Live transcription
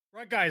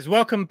Right, guys,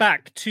 welcome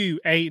back to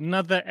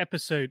another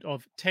episode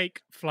of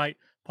Take Flight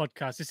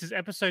Podcast. This is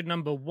episode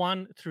number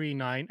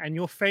 139, and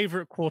your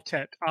favorite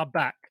quartet are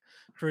back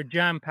for a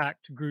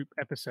jam-packed group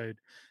episode.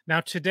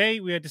 Now, today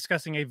we are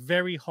discussing a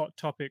very hot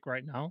topic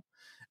right now,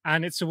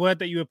 and it's a word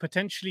that you are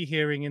potentially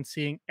hearing and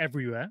seeing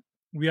everywhere.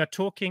 We are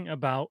talking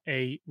about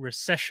a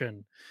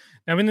recession.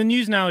 Now, in the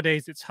news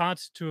nowadays, it's hard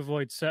to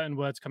avoid certain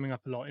words coming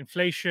up a lot: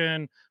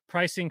 inflation,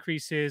 price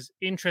increases,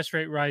 interest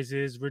rate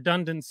rises,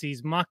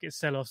 redundancies, market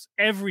sell-offs.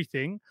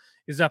 Everything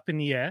is up in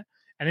the air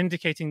and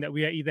indicating that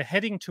we are either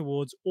heading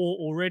towards or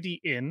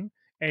already in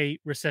a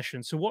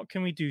recession. So what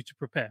can we do to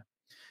prepare?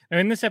 Now,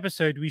 in this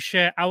episode, we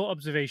share our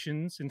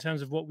observations in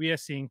terms of what we are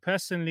seeing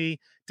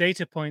personally,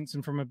 data points,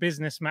 and from a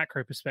business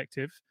macro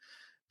perspective.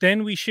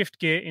 Then we shift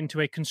gear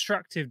into a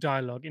constructive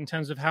dialogue in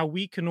terms of how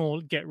we can all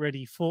get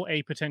ready for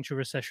a potential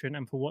recession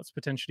and for what's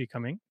potentially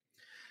coming.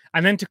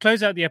 And then to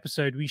close out the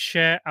episode, we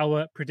share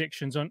our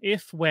predictions on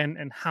if, when,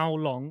 and how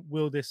long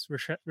will this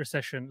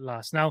recession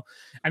last. Now,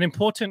 an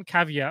important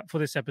caveat for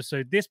this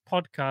episode: this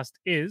podcast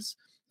is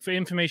for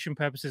information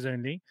purposes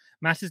only.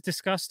 Matters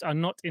discussed are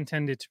not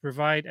intended to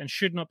provide and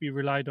should not be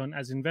relied on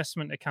as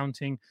investment,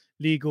 accounting,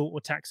 legal,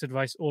 or tax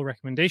advice or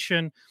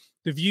recommendation.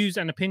 The views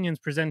and opinions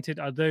presented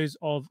are those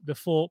of the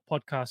four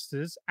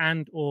podcasters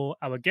and or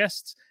our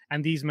guests,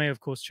 and these may, of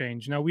course,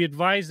 change. Now, we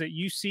advise that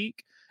you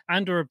seek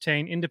and or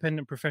obtain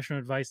independent professional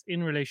advice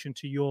in relation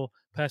to your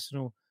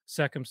personal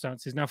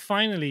circumstances. Now,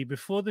 finally,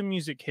 before the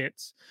music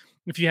hits,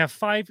 if you have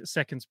 5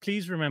 seconds,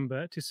 please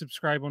remember to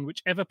subscribe on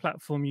whichever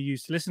platform you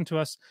use to listen to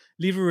us.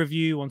 Leave a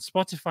review on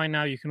Spotify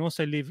now. You can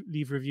also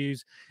leave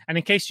reviews. And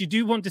in case you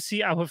do want to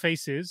see our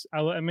faces,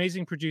 our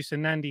amazing producer,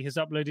 Nandi, has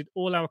uploaded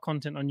all our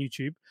content on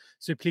YouTube.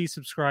 So please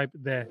subscribe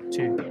there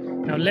too.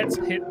 Now, let's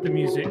hit the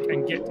music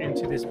and get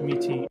into this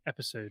meaty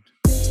episode.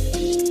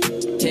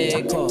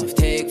 Take off,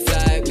 take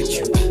flight with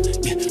you.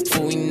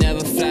 For we never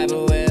fly,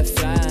 but we're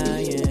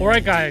flying. All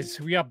right, guys,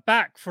 we are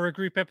back for a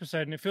group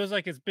episode, and it feels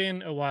like it's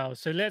been a while.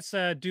 So let's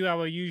do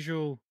our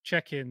usual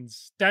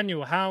check-ins.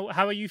 Daniel, how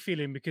are you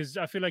feeling? Because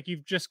I feel like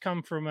you've just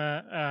come from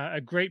a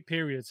great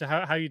period. So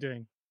how are you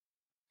doing?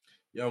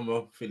 Yeah, I'm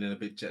well, feeling a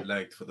bit jet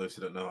lagged. For those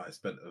who don't know, I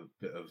spent a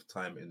bit of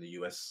time in the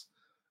US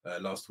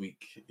last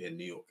week in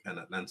New York and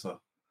Atlanta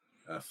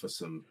for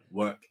some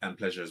work and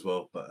pleasure as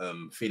well. But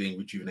feeling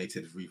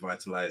rejuvenated,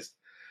 revitalized,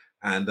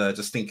 and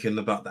just thinking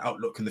about the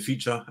outlook in the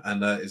future,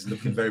 and it's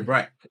looking very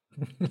bright.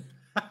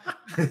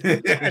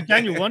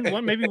 Daniel,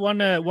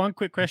 one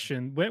quick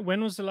question.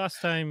 When was the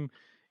last time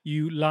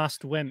you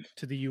last went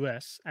to the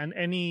US, and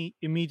any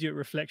immediate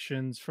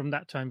reflections from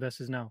that time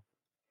versus now?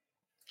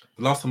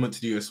 The last time I went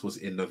to the US was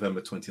in November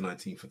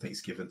 2019 for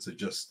Thanksgiving, so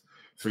just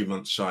 3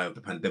 months shy of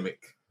the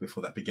pandemic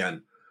before that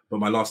began.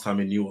 But my last time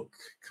in New York,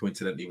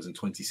 coincidentally, was in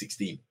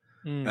 2016.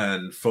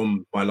 And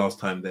from my last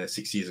time there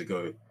 6 years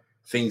ago,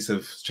 things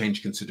have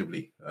changed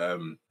considerably.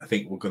 I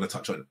think we're going to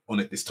touch on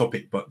it, this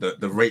topic, but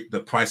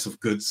the price of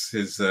goods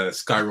has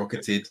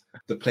skyrocketed.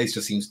 The place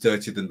just seems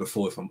dirtier than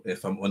before,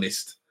 if I'm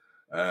honest.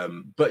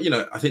 But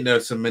I think there are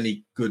so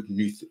many good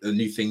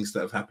new things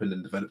that have happened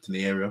and developed in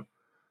the area.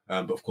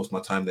 But of course, my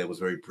time there was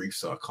very brief,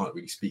 so I can't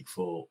really speak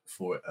for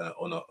it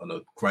on a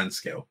grand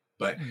scale.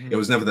 But it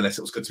was nevertheless,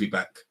 it was good to be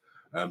back.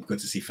 Good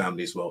to see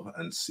family as well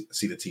and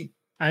see the team.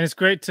 And it's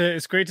great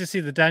to see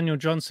the Daniel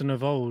Johnson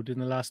of old in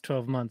the last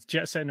 12 months,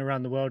 jet setting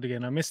around the world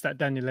again. I miss that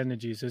Daniel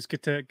energy, so it's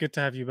good to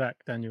have you back,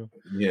 Daniel.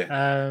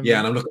 Yeah,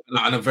 and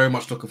I'm very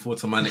much looking forward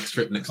to my next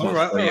trip next month.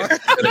 Right, yeah,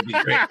 it's gonna be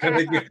great.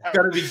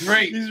 Gonna be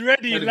great. He's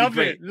ready. Love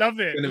it.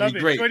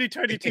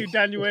 2022 It's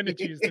Daniel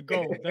energy is the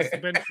goal. That's the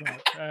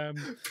benchmark.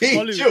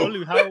 Peach,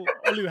 Olu,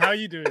 how are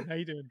you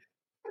doing?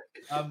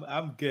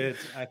 I'm good.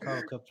 I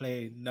can't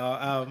complain.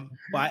 No,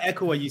 but I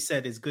echo what you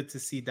said. It's good to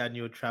see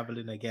Daniel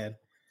traveling again,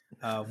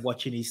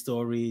 watching his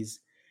stories,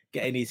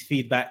 getting his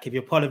feedback. If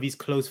you're part of his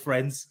close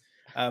friends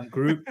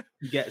group,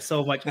 you get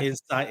so much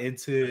insight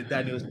into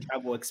Daniel's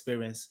travel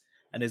experience,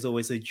 and it's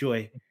always a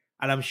joy.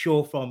 And I'm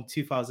sure from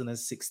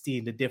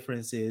 2016, the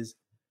difference is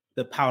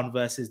the pound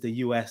versus the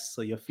US.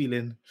 So you're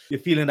feeling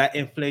that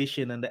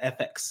inflation and the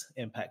FX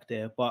impact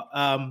there. But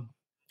on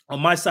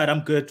my side,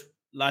 I'm good.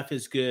 Life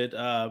is good.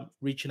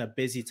 Reaching a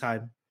busy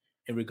time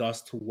in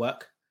regards to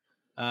work.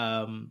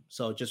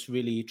 So just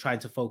really trying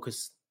to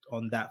focus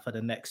on that for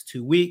the next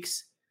 2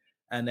 weeks.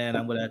 And then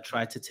I'm going to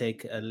try to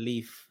take a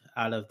leaf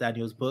out of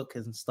Daniel's book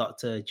and start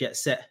to jet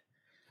set,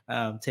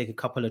 take a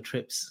couple of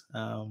trips.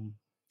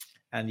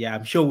 And yeah,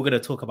 I'm sure we're going to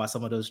talk about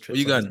some of those trips.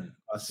 Where you going?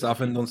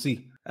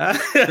 Southend-on-Sea.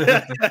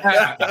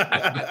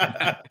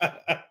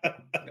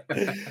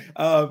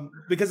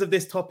 Because of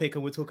this topic,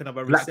 and we're talking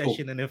about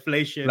recession and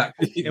inflation,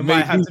 it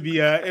might have to be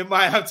a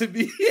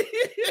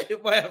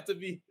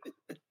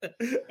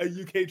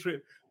UK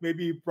trip,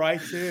 maybe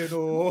Brighton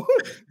or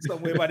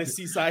somewhere by the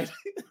seaside.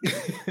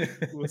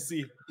 We'll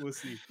see.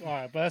 All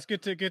right, but that's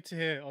good to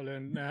hear,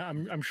 Olun.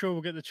 I'm sure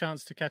we'll get the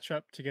chance to catch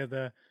up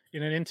together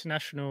in an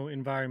international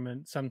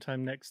environment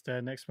sometime next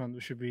month,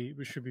 which should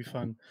be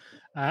fun.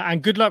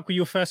 And good luck with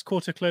your first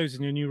quarter close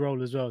in your new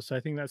role as well. So I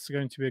think that's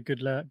going to be a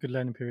good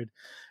learning period.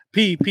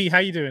 P, how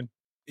you doing?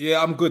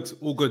 Yeah, I'm good.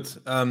 All good.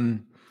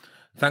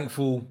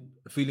 Thankful,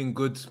 feeling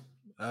good.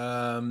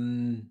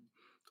 Optimizing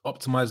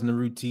the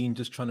routine,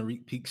 just trying to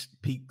reach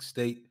peak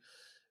state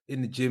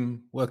in the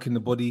gym, working the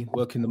body,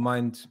 working the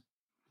mind.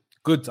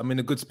 Good. I'm in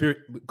a good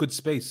spirit, good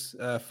space.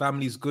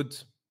 Family's good,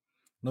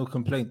 no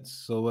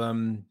complaints. So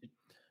and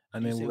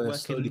then we're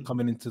slowly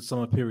coming into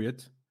summer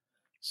period.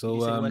 So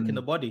you say working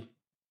the body.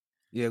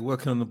 Yeah,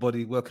 working on the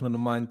body, working on the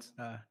mind.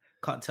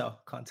 Can't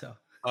tell.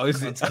 Oh,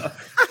 is it? That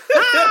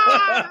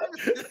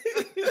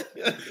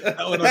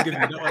one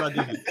I'll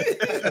give you.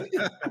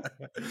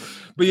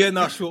 But yeah,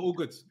 no, sure, all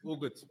good.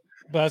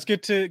 But it's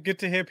good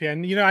to hear, Pierre.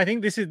 And I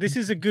think this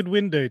is a good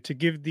window to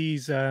give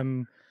these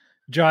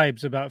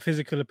jibes about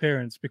physical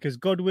appearance, because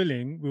God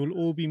willing, we will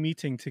all be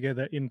meeting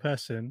together in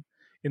person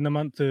in the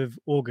month of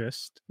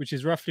August, which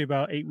is roughly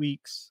about 8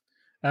 weeks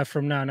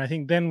from now. And I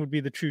think then would be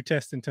the true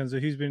test in terms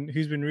of who's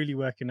been really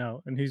working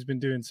out and who's been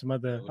doing some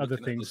other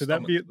things. So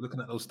that'd be looking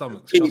at those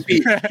stomachs. Give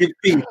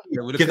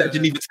that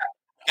Geneva tap.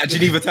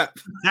 Geneva tap.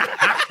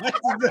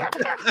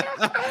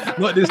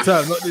 Not this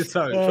time.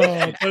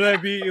 Oh,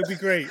 but it'll be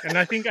great. And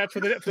I think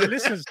for the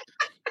listeners,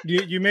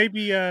 you may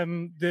be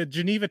the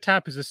Geneva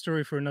tap is a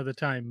story for another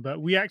time.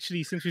 But we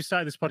actually, since we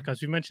started this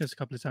podcast, we mentioned this a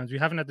couple of times. We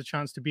haven't had the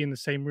chance to be in the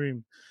same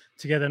room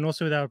together, and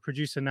also with our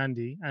producer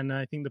Nandi. And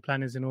I think the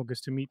plan is in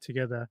August to meet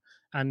together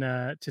and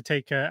to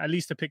take at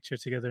least a picture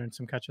together and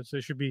some catch up. So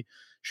it should be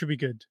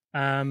good.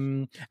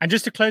 And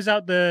just to close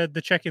out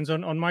the check-ins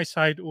on my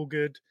side, all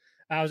good.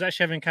 I was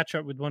actually having catch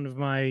up with one of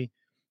my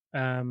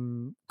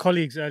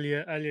colleagues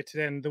earlier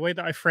today, and the way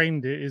that I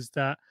framed it is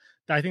that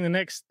I think the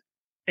next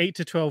 8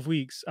 to 12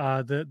 weeks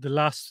are the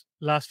last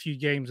few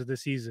games of the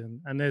season,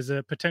 and there's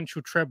a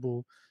potential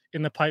treble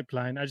in the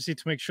pipeline. I just need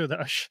to make sure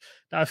that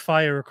I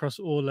fire across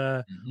all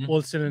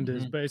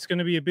cylinders. But it's going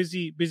to be a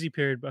busy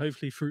period, but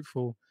hopefully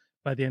fruitful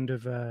by the end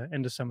of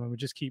summer. We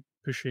just keep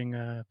pushing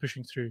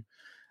through.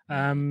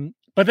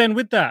 But then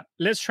with that,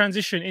 let's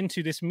transition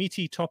into this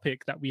meaty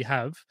topic that we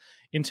have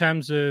in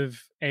terms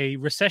of a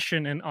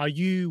recession, and are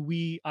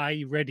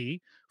I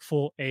ready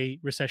for a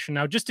recession?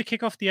 Now, just to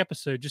kick off the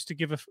episode, just to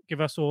give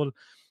us all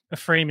a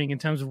framing in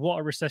terms of what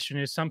a recession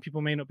is. Some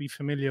people may not be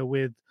familiar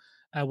with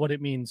what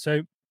it means.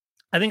 So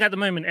I think at the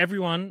moment,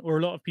 everyone, or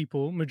a lot of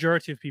people,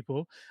 majority of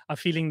people, are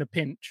feeling the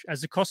pinch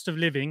as the cost of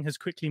living has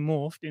quickly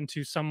morphed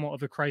into somewhat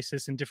of a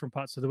crisis in different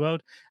parts of the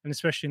world, and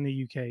especially in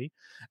the UK.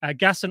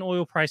 Gas and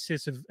oil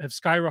prices have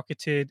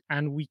skyrocketed,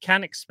 and we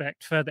can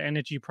expect further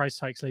energy price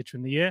hikes later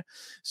in the year.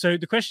 So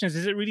the question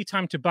is it really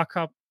time to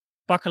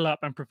buckle up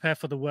and prepare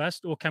for the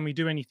worst, or can we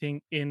do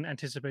anything in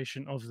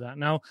anticipation of that?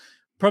 Now,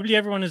 probably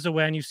everyone is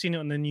aware, and you've seen it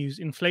on the news,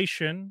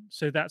 inflation,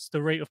 so that's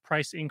the rate of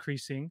price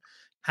increasing,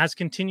 has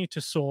continued to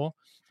soar,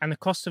 and the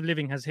cost of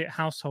living has hit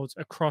households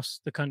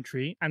across the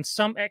country. And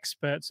some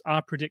experts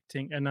are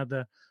predicting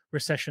another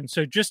recession.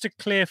 So just a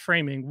clear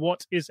framing,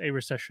 what is a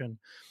recession?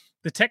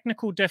 The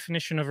technical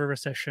definition of a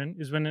recession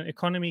is when an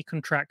economy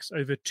contracts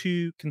over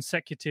 2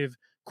 consecutive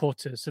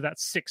quarters. So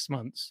that's 6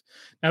 months.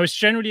 Now, it's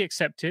generally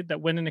accepted that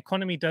when an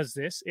economy does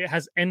this, it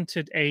has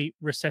entered a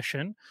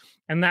recession.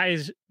 And that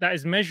is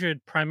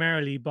measured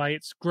primarily by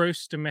its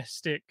gross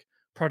domestic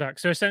product.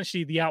 So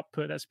essentially the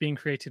output that's being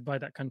created by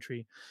that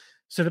country.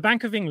 So the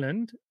Bank of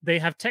England, they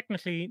have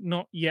technically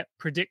not yet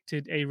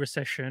predicted a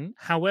recession.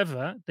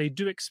 However, they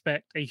do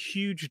expect a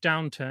huge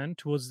downturn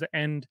towards the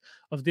end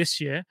of this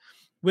year,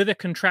 with a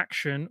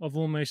contraction of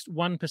almost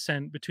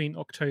 1% between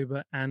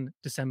October and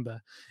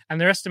December.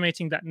 And they're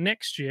estimating that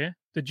next year,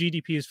 the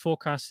GDP is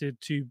forecasted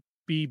to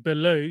be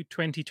below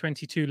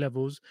 2022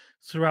 levels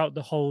throughout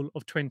the whole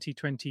of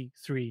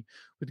 2023,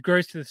 with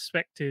growth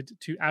expected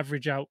to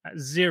average out at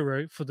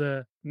 0 for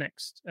the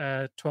next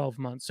 12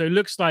 months. So it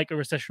looks like a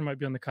recession might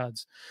be on the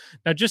cards.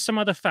 Now, just some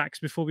other facts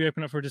before we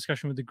open up for a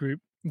discussion with the group.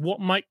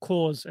 What might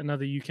cause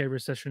another UK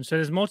recession? So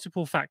there's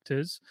multiple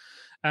factors.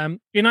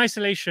 In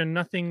isolation,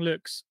 nothing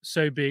looks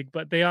so big,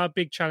 but they are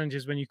big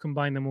challenges when you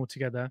combine them all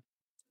together.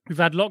 We've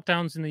had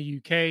lockdowns in the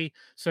UK,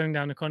 slowing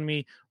down the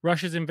economy,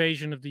 Russia's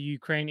invasion of the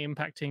Ukraine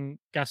impacting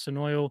gas and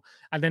oil,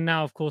 and then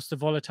now, of course, the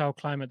volatile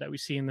climate that we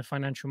see in the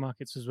financial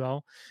markets as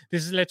well.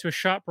 This has led to a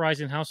sharp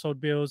rise in household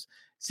bills.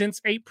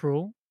 Since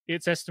April,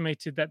 it's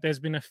estimated that there's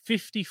been a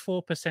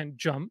 54%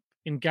 jump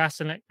in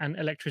gas and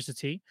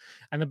electricity,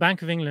 and the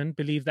Bank of England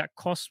believe that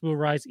costs will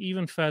rise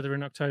even further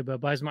in October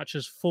by as much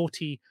as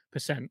 40%.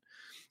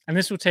 And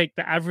this will take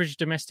the average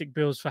domestic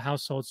bills for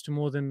households to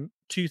more than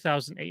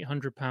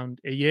 £2,800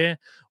 a year,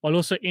 while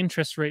also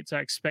interest rates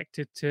are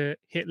expected to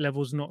hit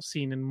levels not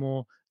seen in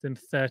more than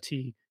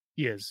 30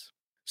 years.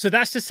 So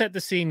that's to set the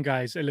scene,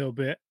 guys, a little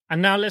bit.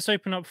 And now let's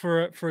open up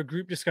for a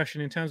group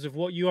discussion in terms of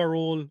what you are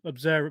all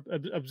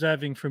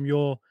observing from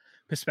your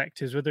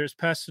perspectives, whether it's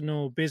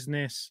personal,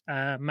 business,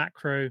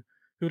 macro.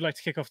 Who would like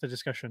to kick off the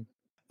discussion?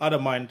 I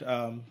don't mind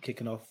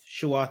kicking off.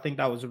 Sure, I think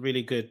that was a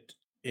really good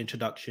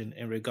introduction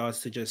in regards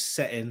to just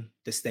setting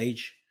the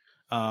stage,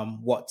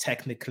 what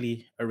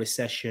technically a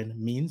recession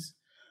means.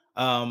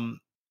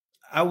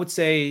 I would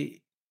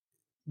say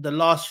the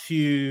last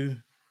few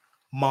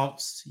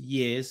months,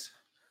 years,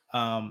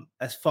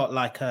 has felt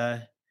like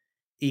a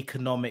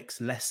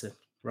economics lesson,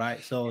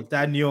 right? So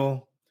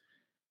Daniel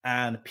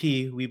and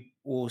P, we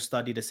all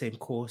study the same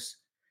course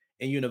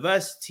in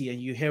university, and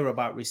you hear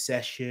about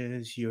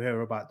recessions, you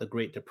hear about the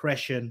Great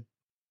Depression,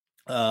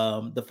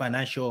 the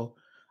financial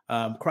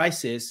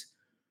crisis,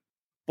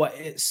 but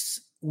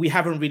we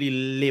haven't really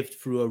lived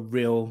through a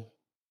real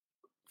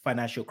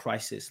financial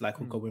crisis like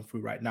we're going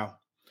through right now.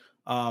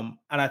 And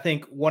I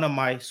think one of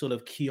my sort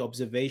of key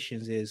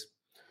observations is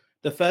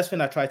the first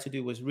thing I tried to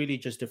do was really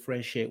just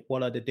differentiate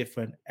what are the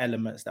different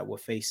elements that we're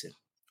facing,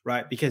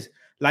 right? Because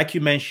like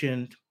you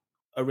mentioned,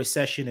 a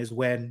recession is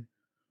when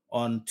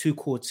on 2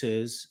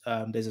 quarters,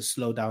 there's a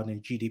slowdown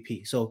in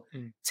GDP. So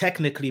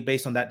technically,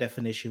 based on that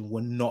definition,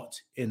 we're not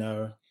in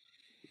a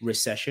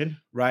recession,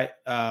 right?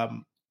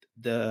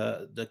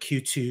 The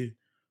Q2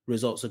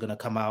 results are going to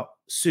come out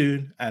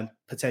soon, and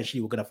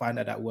potentially we're going to find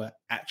out that we're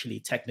actually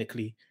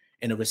technically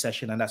in a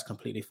recession, and that's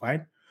completely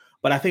fine.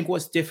 But I think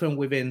what's different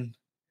within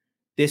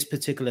this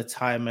particular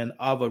time and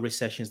other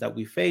recessions that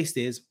we faced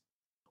is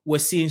we're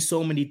seeing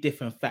so many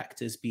different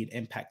factors being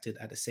impacted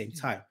at the same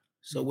time.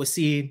 So we're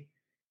seeing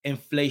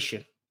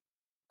inflation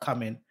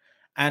coming,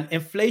 and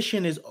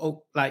inflation is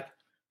like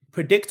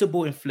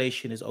predictable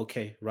inflation is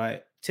okay,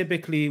 right?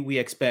 Typically, we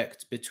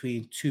expect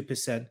between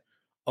 2%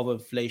 of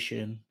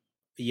inflation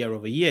year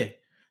over year.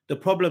 The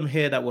problem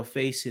here that we're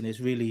facing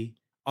is really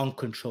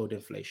uncontrolled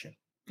inflation.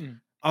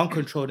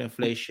 Uncontrolled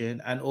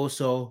inflation, and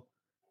also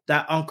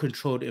that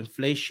uncontrolled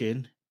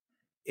inflation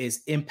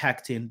is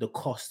impacting the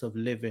cost of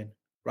living,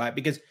 right?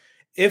 Because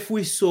if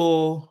we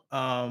saw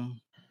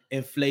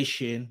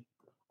inflation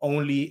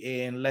only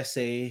in, let's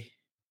say,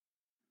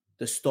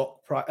 the stock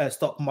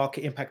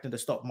market, impacting the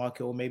stock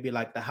market, or maybe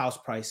like the house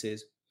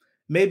prices,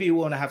 maybe we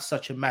want to have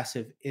such a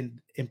massive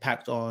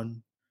impact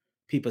on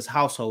people's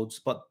households.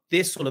 But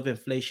this sort of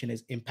inflation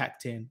is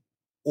impacting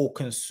all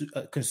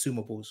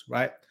consumables,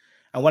 right?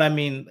 And what I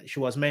mean, she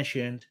was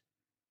mentioned,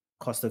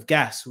 cost of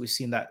gas. We've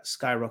seen that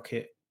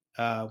skyrocket.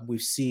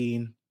 We've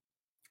seen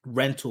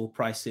rental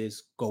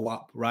prices go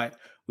up, right?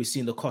 We've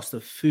seen the cost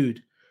of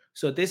food.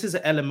 So this is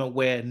an element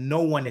where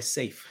no one is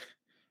safe.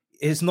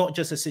 It's not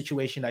just a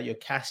situation that your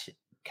cash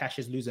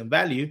is losing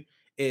value,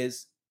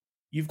 is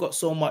you've got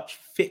so much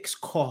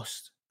fixed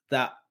cost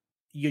that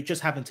you're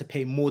just having to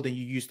pay more than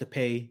you used to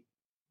pay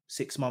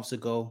 6 months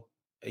ago,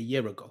 a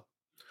year ago.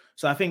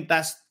 So I think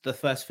that's the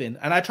first thing.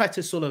 And I try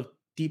to sort of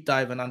deep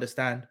dive and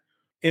understand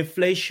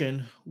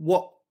inflation,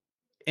 what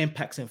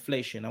impacts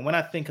inflation. And when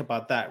I think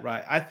about that,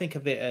 right, I think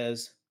of it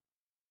as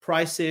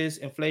prices.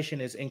 Inflation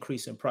is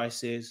increase in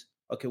prices.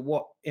 Okay,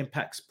 what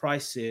impacts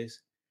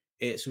prices?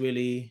 It's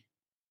really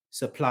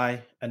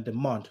supply and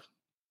demand.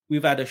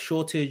 We've had a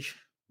shortage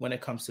when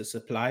it comes to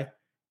supply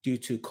due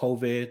to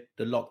COVID,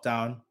 the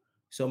lockdown.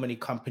 So many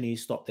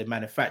companies stopped their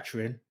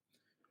manufacturing.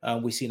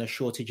 We've seen a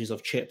shortages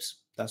of chips.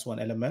 That's one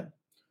element.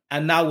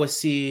 And now we're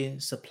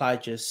seeing supply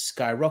just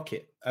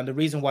skyrocket. And the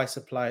reason why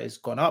supply has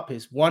gone up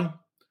is, one,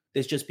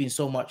 there's just been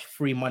so much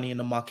free money in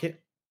the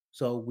market.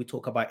 So we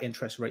talk about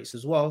interest rates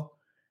as well.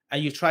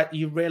 And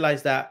you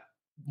realize that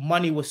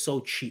money was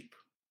so cheap.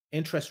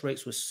 Interest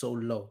rates were so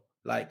low.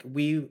 Like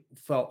we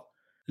felt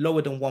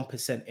lower than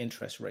 1%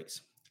 interest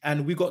rates.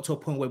 And we got to a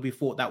point where we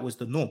thought that was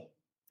the norm.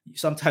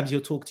 Sometimes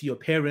you'll talk to your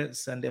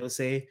parents and they'll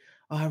say,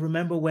 oh, I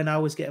remember when I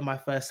was getting my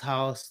first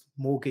house,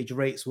 mortgage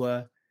rates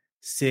were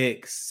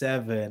 6,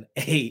 7,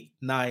 8,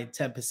 9,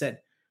 10%.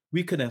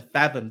 We couldn't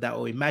fathom that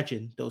or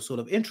imagine those sort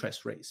of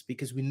interest rates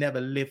because we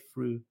never lived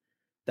through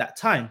that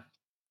time.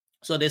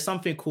 So there's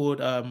something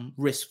called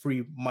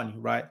risk-free money,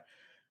 right?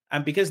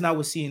 And because now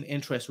we're seeing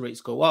interest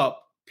rates go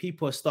up,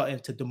 people are starting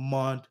to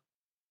demand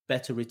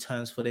better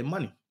returns for their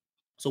money.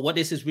 So what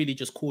this is really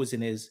just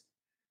causing is,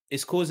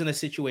 it's causing a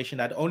situation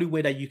that the only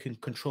way that you can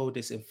control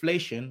this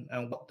inflation,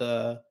 and what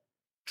the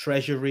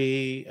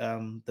Treasury,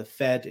 the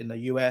Fed in the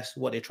US,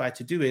 what they try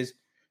to do is,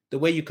 the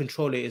way you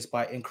control it is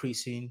by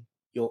increasing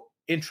your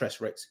interest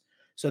rates.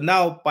 So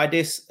now by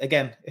this,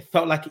 again, it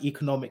felt like an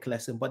economic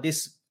lesson, but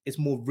this is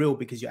more real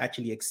because you're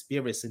actually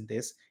experiencing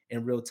this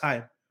in real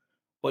time.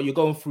 But you're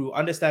going through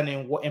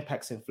understanding what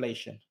impacts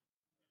inflation,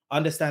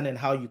 understanding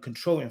how you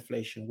control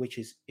inflation, which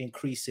is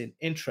increasing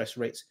interest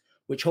rates,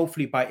 which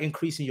hopefully by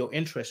increasing your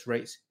interest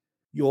rates,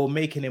 you're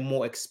making it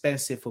more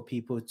expensive for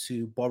people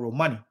to borrow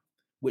money,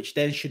 which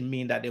then should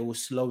mean that they will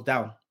slow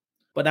down.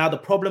 But now the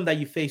problem that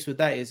you face with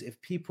that is, if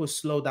people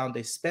slow down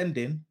their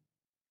spending,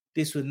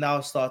 this would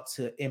now start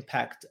to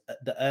impact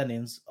the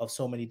earnings of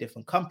so many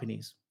different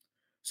companies.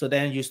 So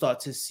then you start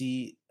to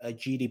see a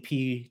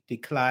GDP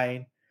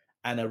decline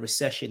and a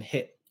recession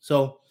hit.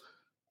 So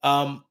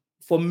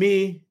for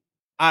me,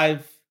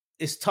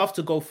 it's tough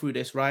to go through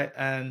this, right?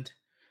 And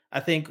I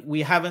think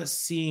we haven't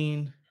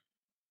seen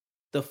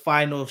the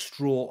final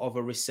straw of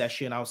a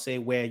recession, I'll say,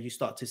 where you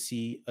start to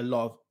see a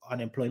lot of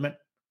unemployment,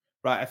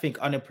 right? I think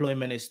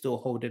unemployment is still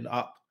holding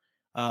up,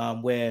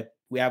 where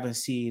we haven't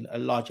seen a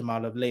large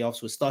amount of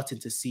layoffs. We're starting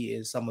to see it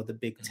in some of the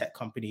big tech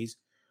companies,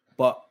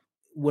 but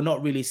we're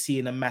not really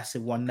seeing a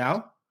massive one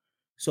now.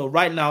 So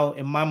right now,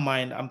 in my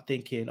mind, I'm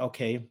thinking,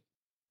 okay,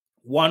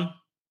 one,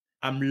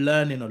 I'm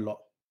learning a lot,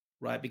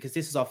 right? Because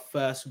this is our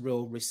first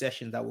real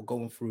recession that we're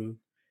going through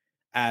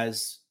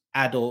as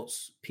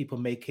adults, people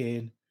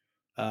making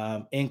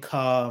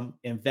income,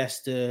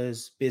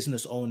 investors,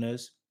 business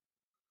owners.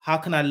 How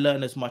can I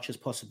learn as much as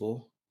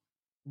possible?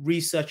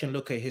 Research and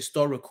look at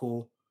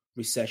historical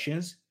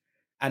recessions,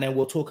 and then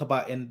we'll talk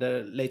about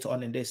later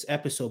on in this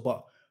episode,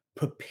 but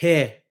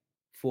prepare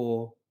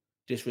for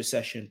this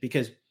recession.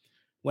 Because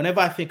whenever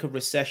I think of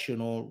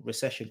recession or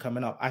recession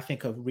coming up, I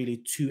think of really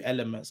two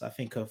elements. I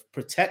think of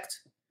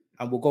protect,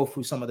 and we'll go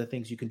through some of the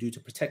things you can do to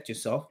protect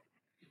yourself.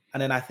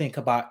 And then I think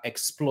about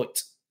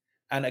exploit.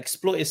 And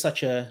exploit is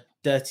such a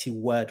dirty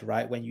word,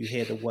 right? When you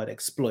hear the word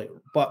exploit.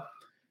 But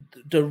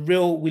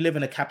we live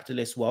in a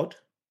capitalist world,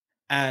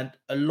 and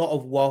a lot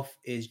of wealth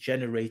is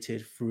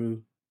generated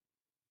through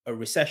a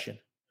recession.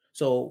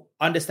 So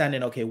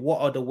understanding, okay,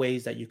 what are the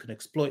ways that you can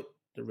exploit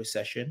the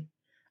recession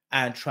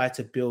and try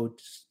to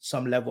build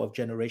some level of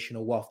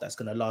generational wealth that's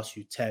going to last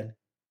you 10,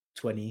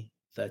 20,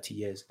 30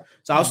 years.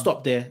 So I'll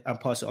stop there and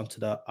pass it on to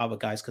the other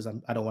guys because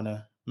I don't want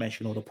to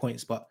mention all the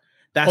points, but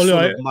that's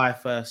sort of my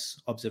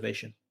first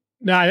observation.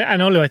 No,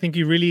 and Olu, I think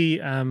you really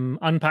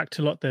unpacked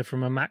a lot there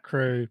from a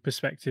macro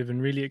perspective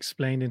and really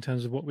explained in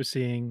terms of what we're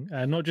seeing,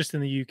 not just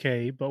in the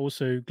UK, but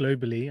also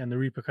globally and the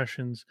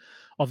repercussions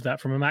of that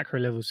from a macro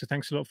level. So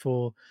thanks a lot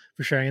for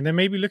sharing. And then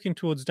maybe looking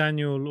towards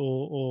Daniel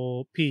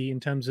or P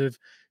in terms of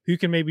who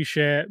can maybe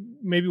share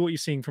maybe what you're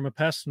seeing from a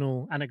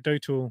personal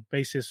anecdotal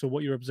basis or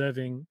what you're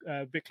observing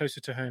a bit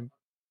closer to home.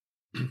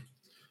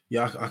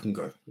 Yeah, I can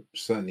go,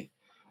 certainly.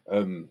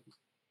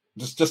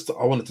 Just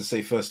I wanted to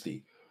say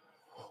firstly,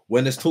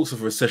 when there's talks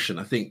of a recession,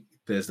 I think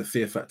there's the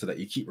fear factor that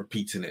you keep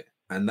repeating it,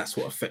 and that's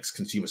what affects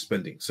consumer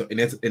spending. So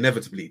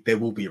inevitably, there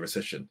will be a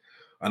recession.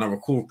 And I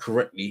recall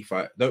correctly, if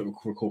I don't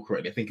recall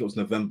correctly, I think it was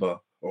November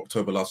or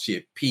October last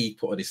year, P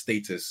put on his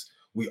status,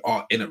 we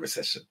are in a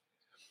recession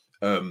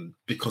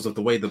because of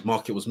the way the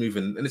market was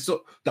moving. And it's not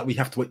that we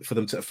have to wait for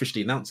them to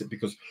officially announce it,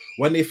 because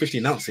when they officially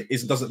announce it,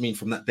 it doesn't mean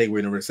from that day we're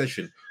in a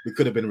recession. We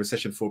could have been in a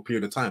recession for a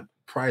period of time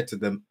prior to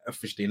them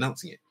officially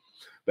announcing it.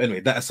 But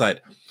anyway, that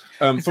aside,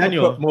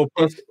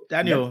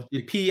 Daniel,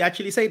 did P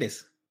actually say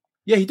this?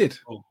 Yeah, he did.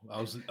 Oh,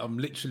 I'm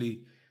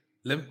literally.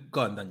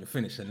 Go on, Daniel,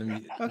 finish and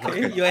let me.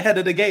 Okay, you're ahead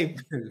of the game.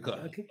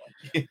 Okay.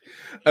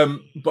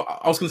 But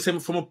I was going to say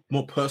from a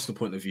more personal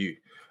point of view,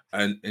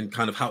 and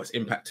kind of how it's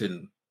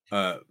impacting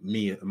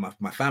me and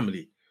my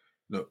family.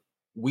 You know,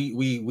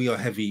 we are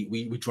heavy.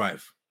 We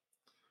drive,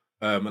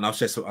 and I'll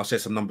share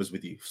some numbers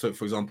with you. So,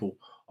 for example,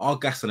 our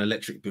gas and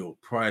electric bill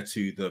prior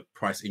to the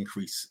price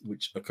increase,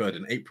 which occurred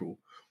in April,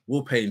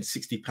 we're paying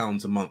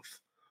 £60 a month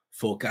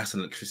for gas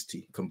and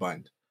electricity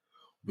combined.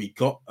 We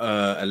got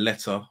a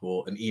letter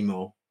or an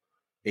email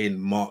in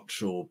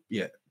March,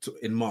 in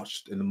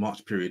the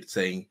March period,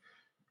 saying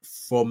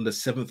from the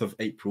 7th of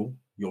April,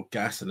 your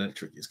gas and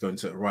electric is going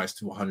to rise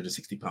to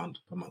 £160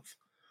 per month.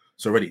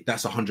 So already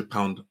that's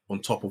 £100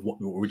 on top of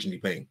what we were originally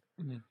paying.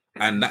 Mm-hmm.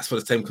 And that's for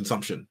the same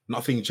consumption.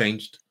 Nothing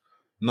changed,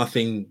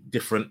 nothing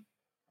different,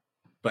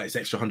 but it's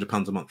extra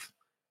 £100 a month.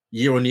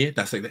 Year on year,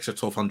 that's like extra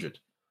 £1,200,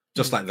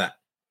 just like that.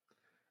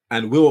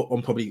 And we're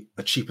on probably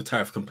a cheaper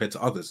tariff compared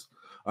to others.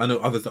 I know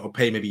others that will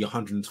pay maybe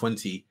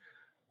 120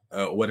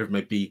 or whatever it may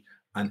be,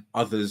 and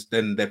others,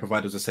 then their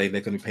providers are saying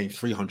they're going to be paying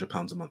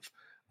 £300 a month.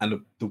 And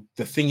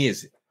the thing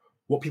is,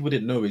 what people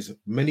didn't know is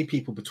many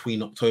people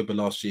between October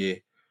last year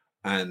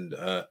and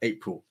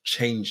April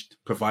changed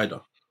provider,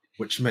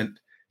 which meant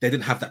they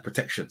didn't have that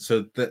protection.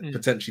 So that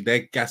potentially their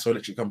gas or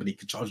electric company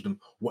could charge them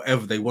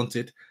whatever they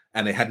wanted,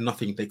 and they had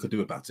nothing they could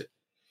do about it.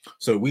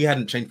 So we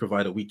hadn't changed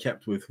provider. We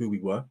kept with who we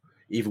were,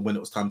 even when it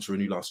was time to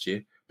renew last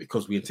year,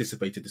 because we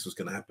anticipated this was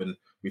going to happen.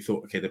 We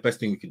thought, okay, the best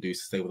thing we can do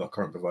is stay with our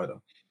current provider.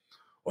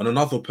 On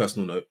another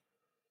personal note,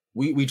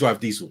 we drive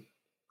diesel.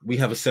 We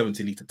have a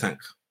 70-litre tank.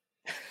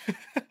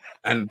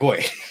 And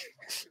boy,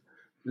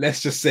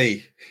 let's just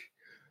say,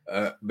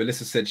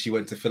 Melissa said she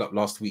went to fill up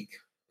last week.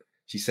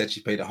 She said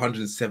she paid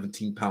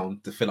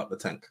 £117 to fill up the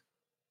tank.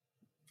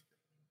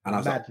 And I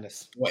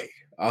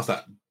was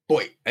like,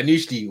 boy. And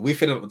usually we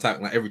fill up the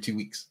tank like every 2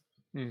 weeks.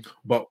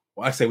 But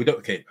I say we don't.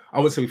 Okay, I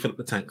wouldn't say we fill up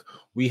the tank.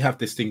 We have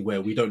this thing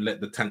where we don't let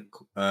the tank,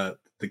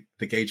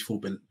 the gauge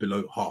fall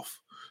below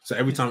half. So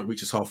every time it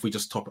reaches half, we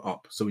just top it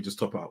up. So we just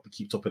top it up. We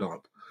keep topping it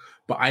up.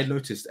 But I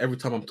noticed every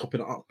time I'm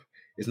topping it up,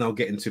 it's now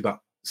getting to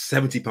about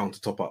 £70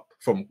 to top up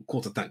from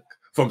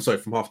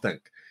from half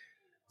tank.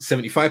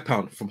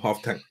 £75 from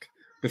half tank.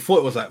 Before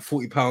it was like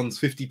 £40,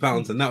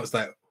 £50, and now it's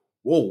like,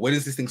 whoa, when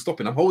is this thing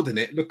stopping? I'm holding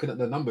it, looking at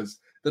the numbers.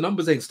 The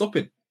numbers ain't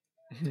stopping.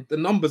 The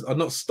numbers are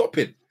not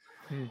stopping.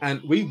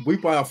 And we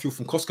buy our fuel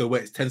from Costco,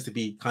 where it tends to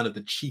be kind of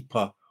the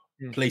cheaper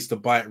place to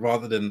buy it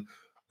rather than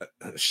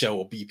Shell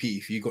or BP.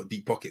 If you got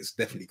deep pockets,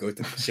 definitely go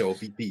to Shell or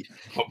BP.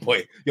 Oh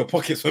boy, your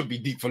pockets won't be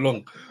deep for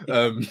long.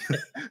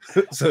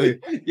 So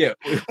yeah,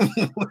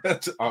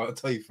 I'll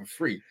tell you for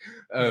free.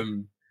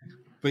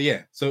 But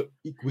yeah, so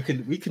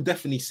we can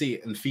definitely see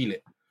it and feel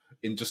it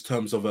in just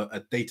terms of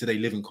a day-to-day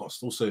living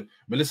cost. Also,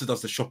 Melissa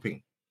does the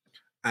shopping,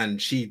 and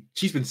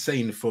she's been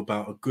saying for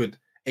about a good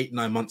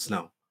 8-9 months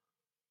now,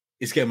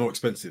 it's getting more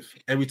expensive.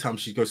 Every time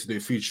she goes to do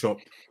a food shop,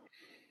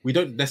 we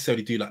don't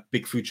necessarily do like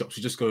big food shops.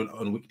 We just go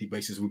on a weekly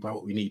basis. We buy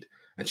what we need,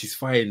 and she's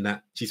finding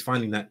that she's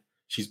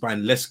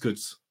buying less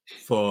goods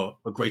for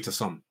a greater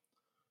sum.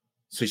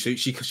 So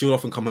she'll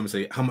often come home and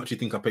say, "How much do you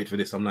think I paid for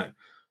this?" I'm like,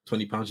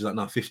 £20. She's like,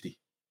 "No, 50."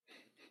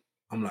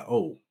 I'm like,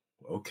 "Oh,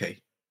 okay."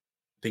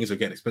 Things are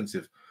getting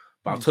expensive.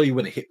 But I'll tell you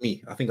when it hit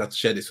me. I think I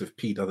shared this with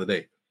P the other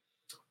day.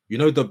 You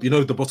know the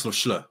bottle of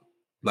Schlur,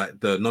 like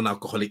the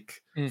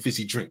non-alcoholic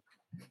fizzy drink.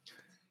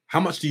 How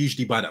much do you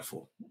usually buy that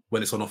for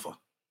when it's on offer?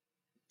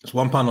 It's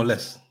 £1 or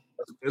less.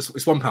 It's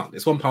 £1.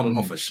 It's £1 on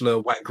offer.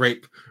 Schlur, white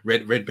grape,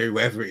 red berry,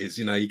 whatever it is.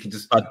 You know, you can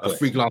just a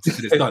free glass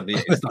and it's done.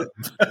 Yeah, it's done.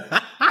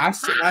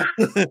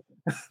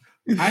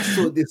 I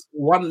saw this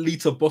 1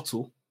 litre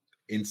bottle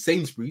in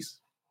Sainsbury's.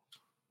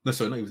 In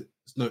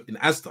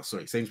Asda.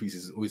 Sorry, Sainsbury's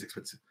is always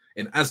expensive.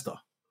 In Asda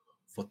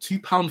for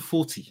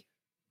 £2.40.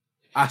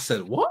 I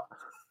said, what?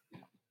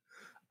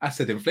 I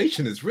said,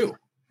 inflation is real.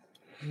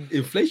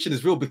 Inflation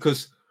is real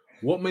because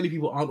what many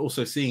people aren't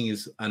also seeing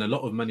is, and a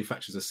lot of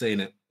manufacturers are saying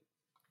it,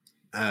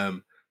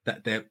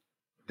 that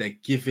they're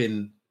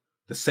giving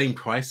the same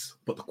price,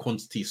 but the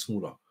quantity is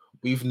smaller.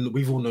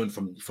 We've all known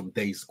from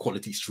days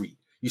Quality Street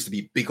used to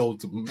be big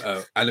old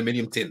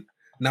aluminium tin,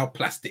 now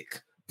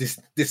plastic. This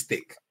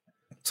thick,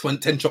 10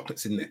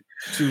 chocolates in there,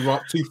 two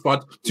country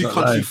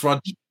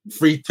fudge,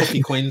 3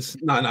 toffee coins.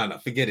 No,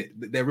 forget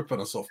it. They're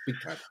ripping us off big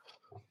time.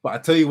 But I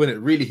tell you when it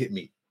really hit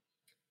me.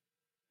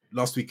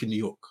 Last week in New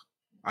York,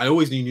 I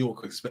always knew New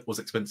York was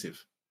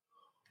expensive.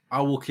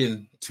 I walk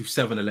in to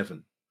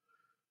 7-Eleven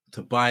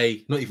to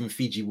buy not even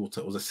Fiji water.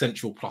 It was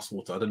Essential Plus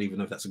water. I don't even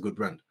know if that's a good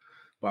brand,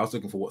 but I was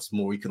looking for what's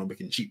more economic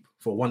and cheap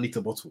for a 1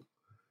 litre bottle.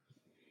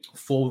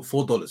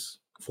 $4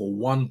 for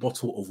 1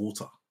 bottle of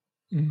water.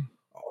 I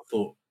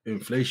thought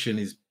inflation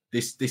is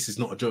this is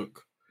not a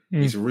joke.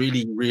 It's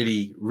really,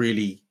 really,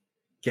 really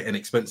getting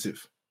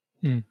expensive.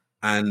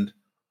 And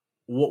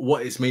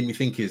what it's made me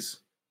think is,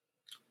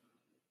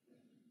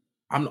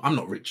 I'm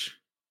not rich.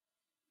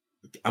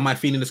 Am I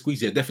feeling the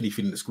squeeze? Yeah, definitely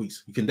feeling the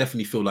squeeze. You can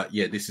definitely feel like,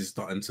 yeah, this is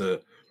starting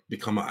to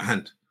become out of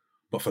hand.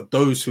 But for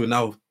those who are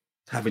now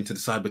having to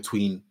decide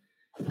between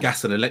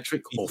gas and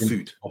electric or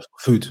food,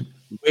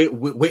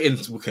 we're in.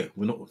 Okay,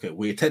 we're not okay.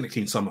 We're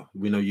technically in summer.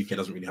 We know UK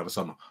doesn't really have a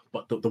summer,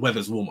 but the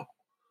weather's warmer.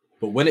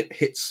 But when it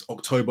hits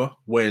October,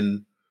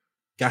 when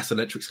gas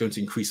and electric is going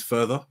to increase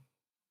further,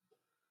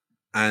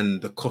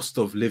 and the cost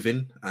of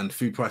living and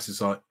food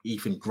prices are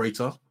even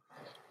greater,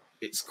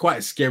 it's quite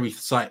a scary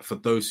sight for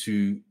those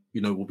who,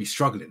 will be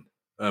struggling.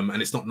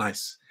 And it's not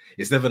nice.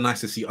 It's never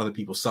nice to see other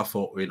people suffer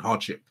or in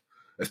hardship,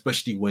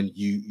 especially when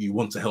you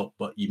want to help,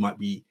 but you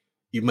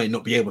may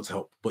not be able to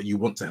help, but you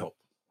want to help.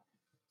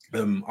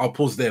 I'll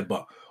pause there,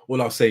 but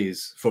all I'll say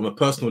is, from a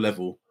personal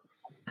level,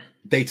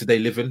 day-to-day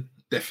living,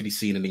 definitely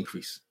seeing an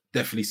increase.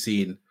 Definitely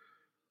seeing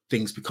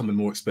things becoming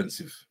more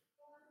expensive.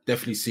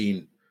 Definitely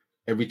seeing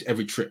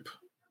every trip,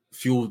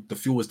 the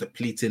fuel is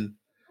depleting,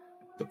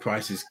 the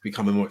price is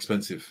becoming more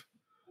expensive.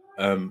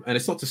 And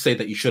it's not to say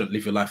that you shouldn't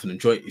live your life and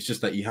enjoy it. It's just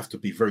that you have to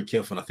be very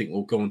careful. And I think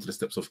we'll go into the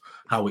steps of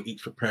how we're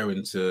each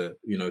preparing to,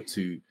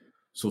 to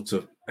sort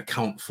of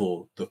account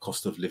for the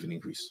cost of living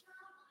increase.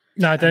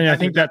 No, Daniel, I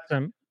think that's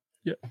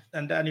yeah.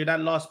 And Daniel,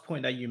 that last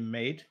point that you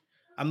made,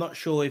 I'm not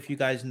sure if you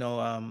guys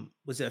know,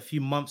 was it a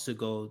few months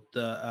ago,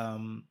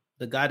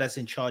 the guy that's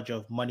in charge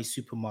of Money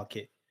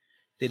Supermarket,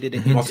 they did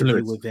an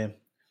interview with him.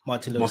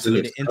 Martin Lewis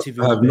did an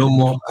interview. I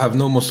have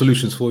no more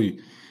solutions for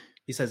you.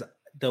 He says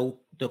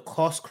the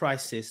cost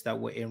crisis that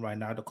we're in right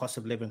now, the cost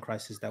of living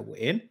crisis that we're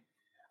in,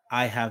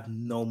 I have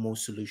no more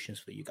solutions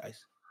for you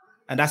guys.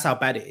 And that's how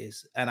bad it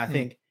is. And I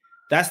think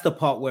that's the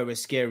part where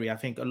it's scary. I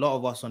think a lot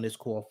of us on this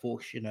call are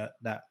fortunate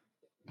that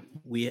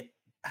we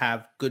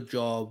have good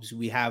jobs,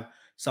 we have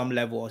some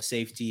level of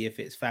safety if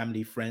it's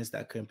family, friends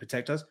that can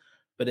protect us.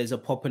 But there's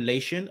a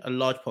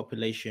large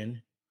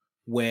population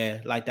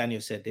where, like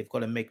Daniel said, they've got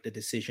to make the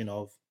decision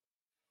of,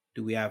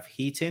 do we have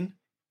heating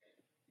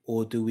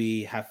or do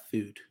we have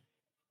food?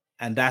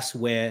 And that's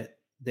where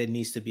there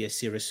needs to be a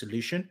serious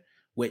solution,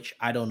 which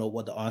I don't know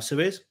what the answer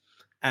is.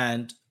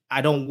 And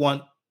I think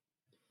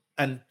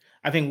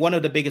one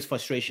of the biggest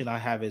frustration I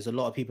have is a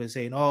lot of people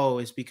saying, oh,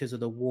 it's because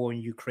of the war in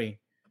Ukraine.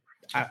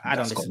 I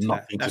don't listen to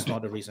that. That's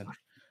not the reason.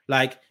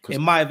 Like,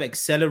 it might have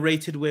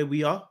accelerated where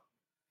we are,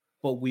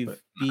 but we've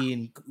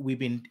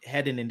been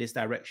heading in this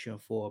direction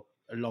for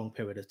a long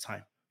period of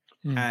time.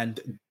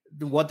 And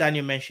what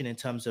Daniel mentioned in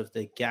terms of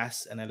the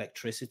gas and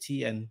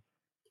electricity and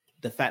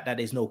the fact that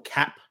there's no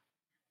cap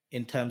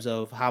in terms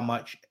of how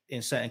much,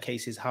 in certain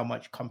cases, how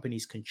much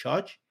companies can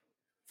charge,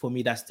 for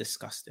me, that's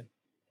disgusting.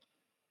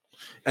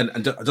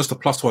 And just a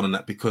plus one on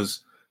that,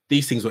 because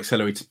these things were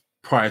accelerated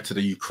prior to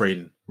the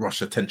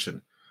Ukraine-Russia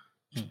tension.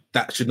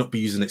 That should not be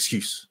used as an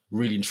excuse.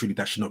 Really and truly,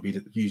 that should not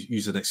be used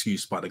as an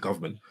excuse by the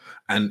government.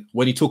 And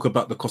when you talk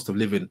about the cost of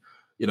living,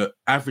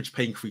 average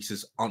pay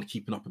increases aren't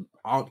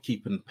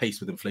keeping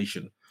pace with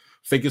inflation.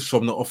 Figures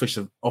from the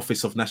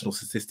Office of National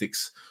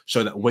Statistics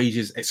show that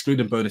wages,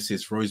 excluding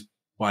bonuses, rose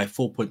by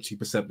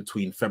 4.2%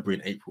 between February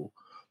and April.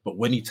 But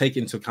when you take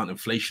into account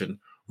inflation,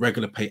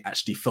 regular pay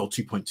actually fell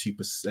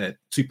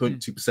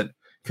 2.2%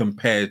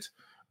 compared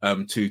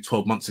to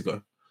 12 months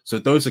ago. So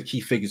those are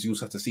key figures you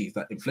also have to see, is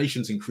that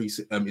inflation's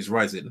is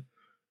rising,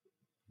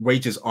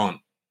 wages aren't.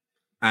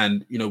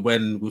 And, you know,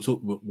 when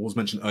what was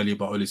mentioned earlier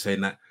about Olu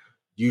saying that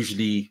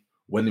usually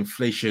when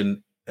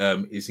inflation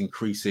is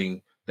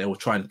increasing, they will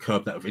try and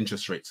curb that with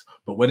interest rates.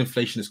 But when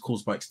inflation is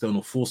caused by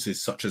external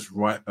forces, such as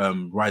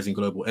rising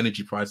global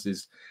energy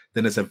prices,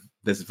 then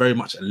there's very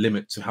much a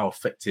limit to how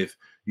effective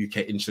UK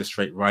interest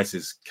rate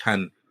rises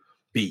can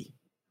be.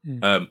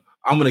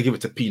 I'm going to give it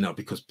to P now,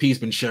 because P's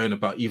been sharing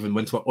about, even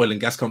went to oil and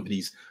gas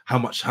companies, how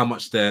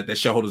much their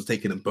shareholders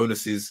taking in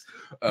bonuses,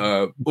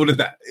 all of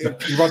that.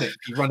 P run it.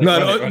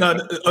 No.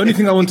 The only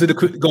thing I wanted to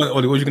go on,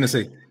 Ollie, what were you going to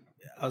say?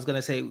 I was going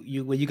to say,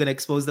 were you going to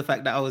expose the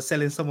fact that I was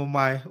selling some of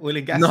my oil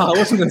and gas? No, I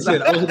wasn't going to say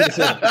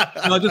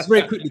that. No, just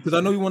very quickly, because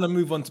I know we want to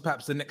move on to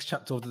perhaps the next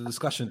chapter of the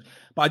discussion.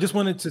 But I just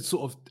wanted to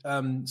sort of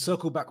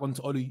circle back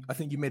onto Ollie. I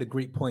think you made a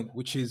great point,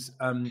 which is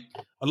a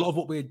lot of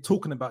what we're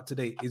talking about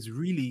today is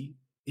really,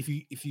 if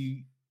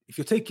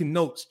you're taking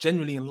notes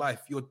generally in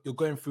life, you're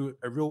going through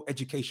a real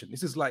education.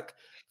 This is like,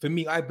 for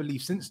me, I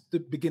believe since the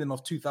beginning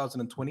of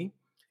 2020,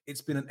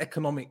 it's been an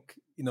economic,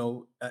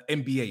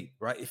 MBA,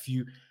 right?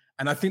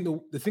 And I think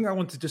the thing I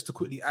wanted just to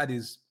quickly add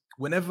is,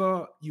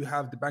 whenever you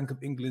have the Bank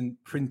of England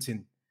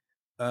printing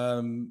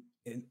in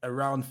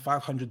around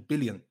 500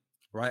 billion,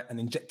 right, and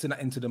injecting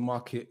that into the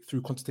market through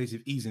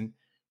quantitative easing,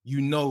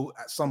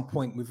 at some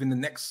point within the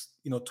next,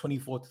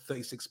 24 to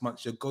 36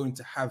 months, you're going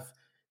to have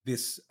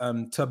this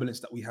turbulence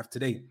that we have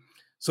today.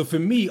 So for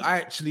me, I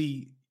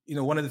actually,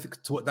 one of the things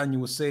to what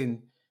Daniel was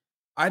saying,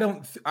 I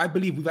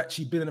believe we've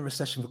actually been in a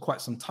recession for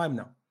quite some time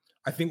now.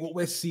 I think what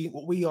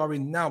we are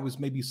in now is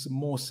maybe some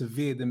more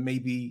severe than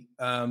maybe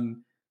the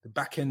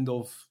back end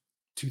of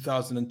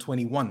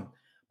 2021.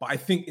 But I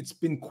think it's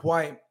been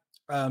quite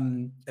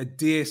a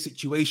dear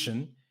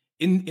situation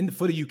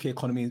for the UK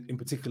economy in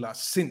particular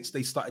since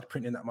they started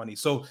printing that money.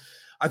 So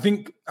I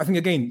think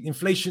again,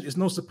 inflation is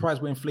no surprise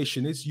where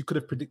inflation is. You could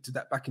have predicted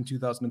that back in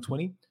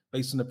 2020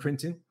 based on the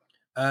printing.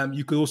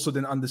 You could also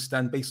then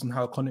understand, based on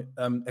how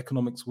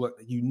economics work,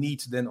 that you need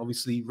to then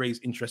obviously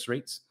raise interest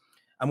rates.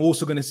 And we're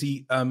also going to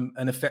see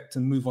an effect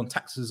and move on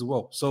taxes as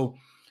well. So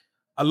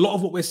a lot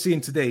of what we're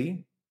seeing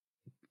today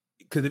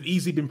could have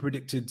easily been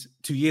predicted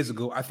 2 years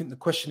ago. I think the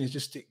question is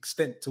just the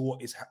extent to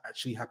what is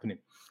actually happening.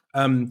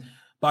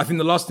 But I think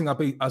the last thing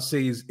I'll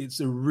say is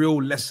it's a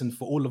real lesson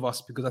for all of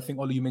us, because I think,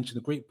 Ollie, you mentioned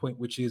a great point,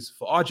 which is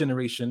for our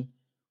generation,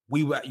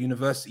 we were at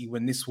university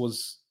when this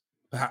was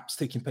perhaps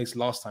taking place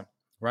last time,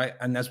 right?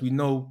 And as we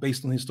know,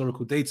 based on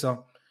historical data,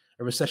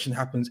 a recession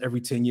happens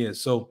every 10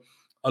 years. So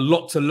a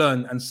lot to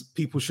learn, and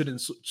people shouldn't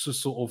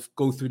just sort of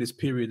go through this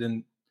period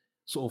and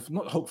sort of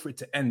not hope for it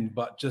to end,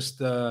 but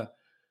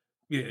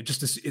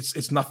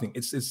it's nothing.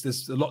 It's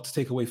there's a lot to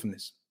take away from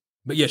this.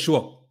 But yeah,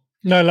 sure.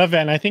 No, I love it,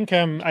 and I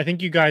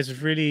think you guys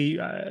have really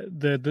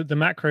the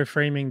macro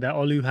framing that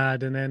Olu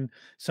had, and then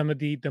some of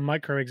the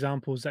micro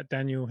examples that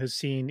Daniel has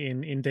seen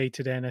in day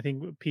to day. And I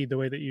think, P, the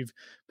way that you've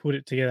put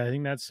it together, I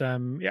think that's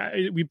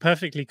we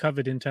perfectly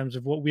covered in terms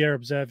of what we are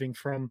observing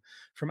from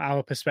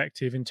our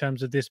perspective in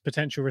terms of this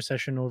potential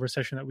recession or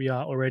recession that we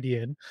are already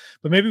in.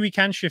 But maybe we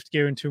can shift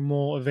gear into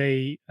more of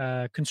a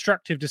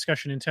constructive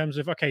discussion in terms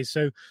of, okay,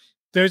 so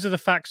those are the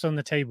facts on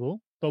the table,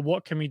 but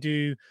what can we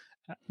do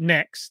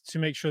next to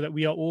make sure that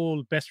we are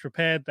all best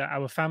prepared, that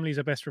our families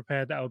are best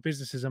prepared, that our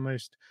businesses are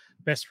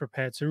best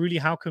prepared? So really,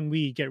 how can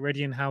we get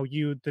ready, and how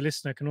you, the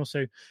listener, can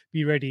also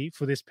be ready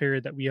for this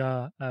period that we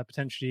are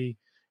potentially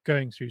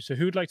going through? So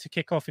who would like to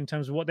kick off in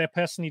terms of what they're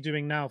personally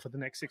doing now for the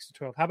next 6 to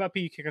 12? How about P,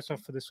 you kick us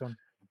off for this one?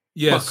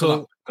 Yeah,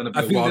 so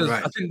I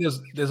think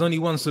there's only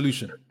one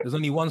solution. There's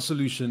only one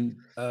solution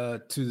to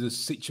the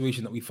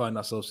situation that we find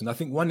ourselves in. I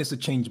think one is a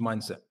change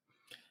mindset,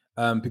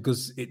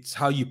 because it's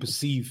how you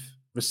perceive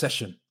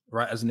recession,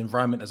 right, as an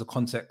environment, as a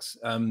context.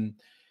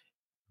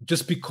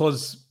 Just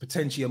because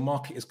potentially a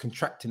market is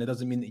contracting, it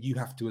doesn't mean that you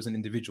have to as an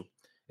individual.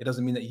 It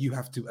doesn't mean that you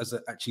have to as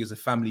a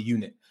family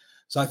unit.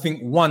 So I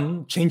think,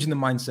 one, changing the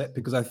mindset,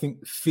 because I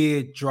think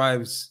fear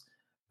drives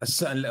a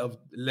certain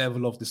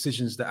level of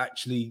decisions that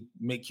actually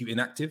make you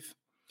inactive.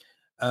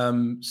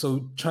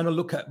 So trying to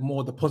look at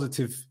more the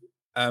positive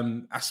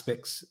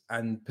aspects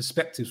and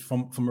perspectives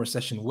from a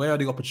recession. Where are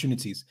the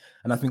opportunities?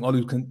 And I think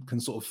Olu can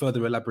sort of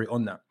further elaborate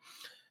on that.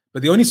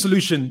 But the only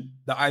solution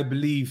that I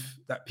believe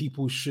that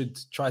people should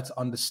try to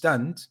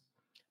understand,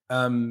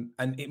 and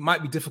it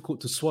might be difficult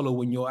to swallow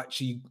when you're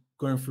actually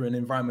going through an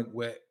environment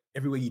where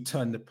everywhere you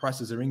turn, the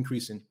prices are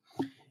increasing,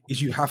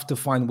 is you have to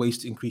find ways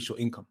to increase your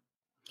income.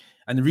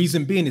 And the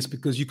reason being is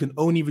because you can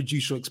only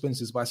reduce your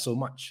expenses by so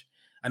much.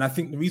 And I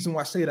think the reason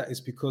why I say that is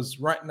because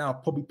right now,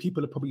 probably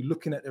people are probably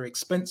looking at their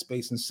expense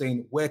base and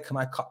saying, where can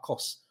I cut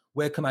costs?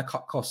 Where can I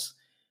cut costs?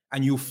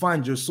 And you'll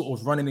find you're sort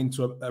of running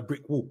into a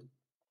brick wall.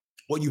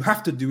 What you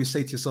have to do is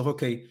say to yourself,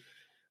 okay,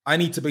 I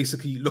need to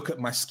basically look at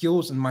my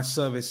skills and my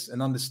service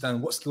and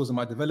understand what skills am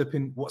I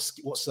developing,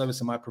 what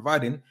service am I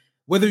providing.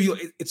 Whether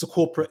it's a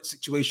corporate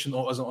situation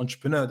or as an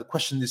entrepreneur, the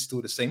question is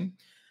still the same.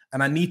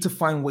 and I need to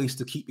find ways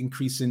to keep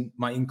increasing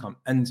my income.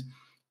 And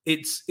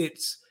it's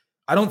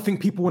I don't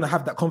think people want to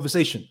have that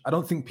conversation. I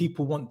don't think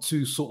people want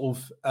to sort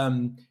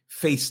of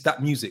face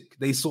that music.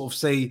 They sort of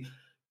say,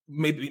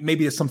 maybe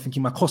there's something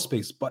in my cost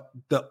base, but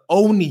the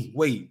only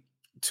way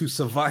to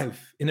survive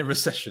in a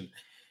recession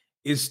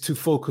is to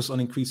focus on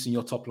increasing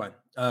your top line.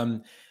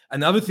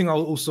 Another thing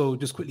I'll also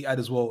just quickly add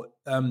as well,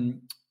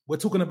 we're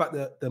talking about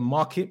the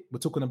market, we're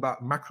talking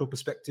about macro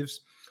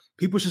perspectives.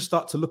 People should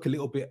start to look a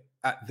little bit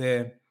at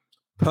their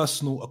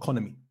personal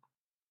economy.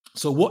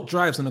 So what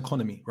drives an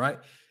economy, right,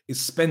 is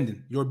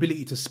spending, your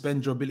ability to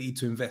spend, your ability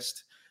to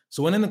invest.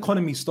 So when an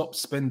economy stops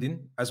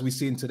spending, as we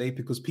see in today,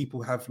 because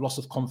people have loss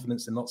of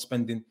confidence in not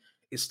spending,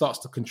 it starts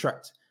to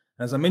contract.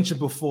 And as I mentioned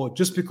before,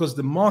 just because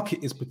the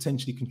market is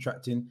potentially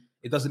contracting,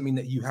 it doesn't mean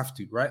that you have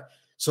to, right?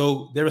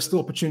 So there are still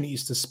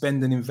opportunities to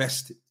spend and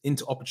invest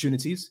into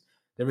opportunities.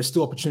 There are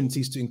still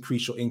opportunities to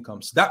increase your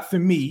income. So that for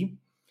me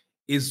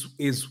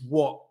is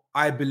what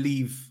I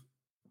believe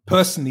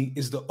personally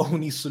is the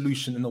only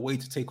solution and the way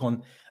to take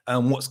on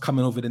what's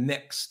coming over the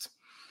next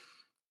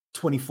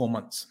 24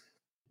 months.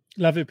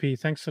 Love it, P.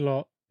 Thanks a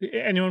lot.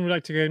 Anyone would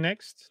like to go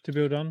next to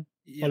build on?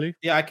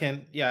 Yeah, I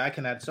can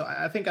add. So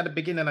I think at the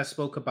beginning I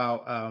spoke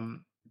about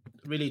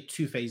really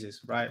two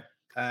phases, right?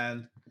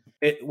 And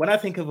when I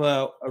think of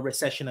a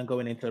recession and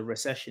going into a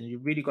recession, you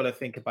really got to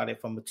think about it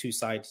from the two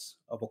sides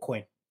of a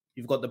coin.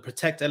 You've got the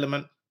protect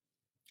element,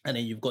 and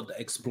then you've got the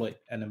exploit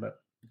element.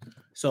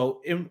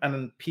 So,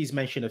 and P's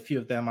mentioned a few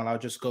of them, and I'll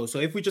just go. So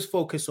if we just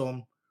focus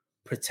on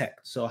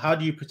protect. So how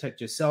do you protect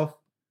yourself,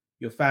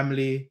 your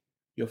family,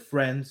 your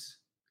friends,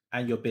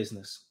 and your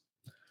business?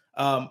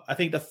 I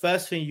think the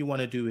first thing you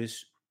want to do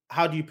is,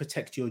 how do you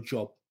protect your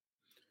job?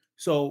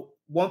 So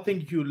one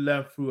thing you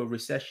learn through a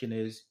recession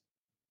is,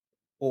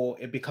 or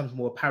it becomes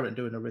more apparent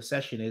during a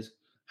recession, is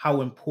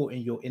how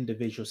important your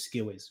individual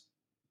skill is.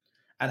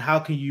 And how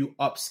can you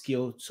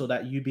upskill so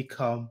that you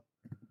become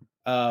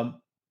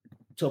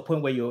to a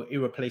point where you're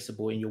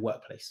irreplaceable in your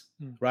workplace,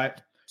 right?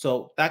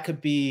 So that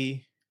could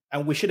be,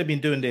 and we should have been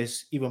doing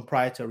this even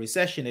prior to a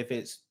recession, if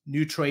it's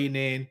new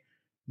training,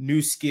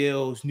 new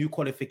skills, new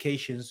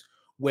qualifications,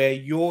 where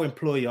your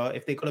employer,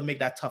 if they're going to make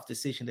that tough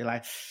decision, they're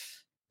like,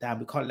 damn,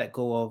 we can't let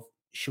go of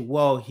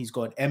Shawal. He's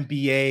got an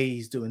MBA.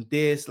 He's doing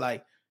this.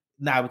 Like,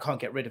 nah, we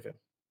can't get rid of him.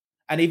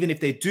 And even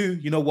if they do,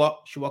 you know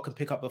what? Shawal can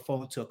pick up the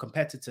phone to a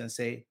competitor and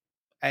say,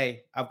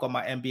 hey, I've got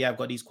my MBA. I've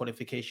got these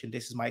qualifications.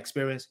 This is my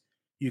experience.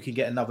 You can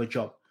get another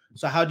job.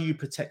 So how do you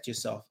protect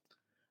yourself?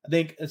 I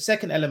think a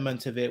second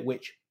element of it,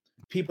 which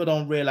people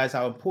don't realize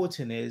how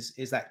important is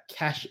that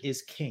cash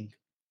is king.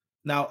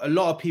 Now, a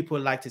lot of people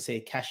like to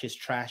say cash is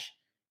trash.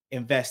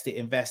 Invest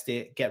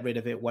it, get rid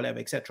of it, whatever,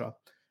 etc.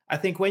 I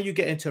think when you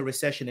get into a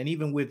recession, and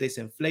even with this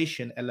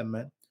inflation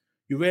element,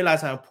 you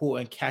realize how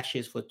important cash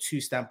is for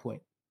two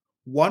standpoints.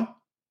 One,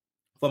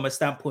 from a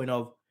standpoint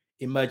of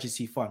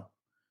emergency fund.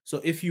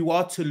 So if you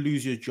are to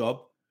lose your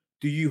job,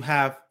 do you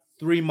have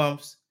 3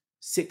 months,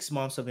 6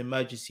 months of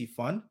emergency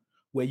fund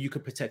where you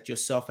could protect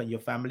yourself and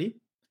your family?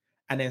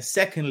 And then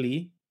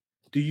secondly,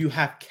 do you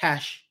have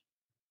cash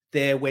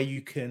there where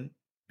you can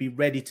be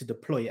ready to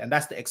deploy it? And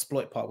that's the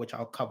exploit part, which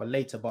I'll cover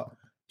later. But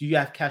do you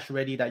have cash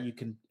ready that you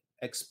can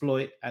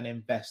exploit and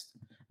invest?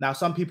 Now,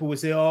 some people will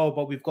say, oh,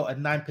 but we've got a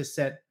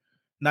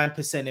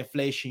 9%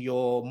 inflation.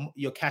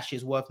 Your cash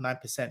is worth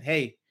 9%.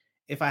 Hey,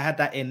 if I had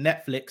that in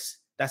Netflix,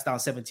 that's down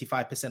 75%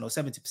 or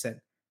 70%.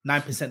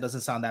 9%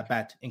 doesn't sound that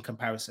bad in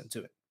comparison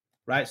to it,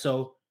 right?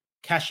 So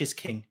cash is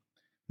king.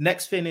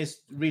 Next thing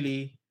is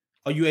really,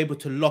 are you able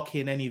to lock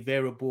in any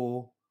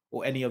variable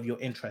or any of your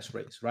interest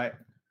rates, right?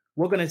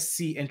 We're going to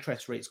see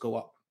interest rates go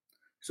up.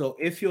 So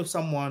if you're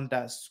someone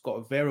that's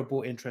got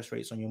variable interest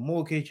rates on your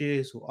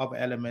mortgages or other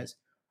elements,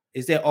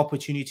 is there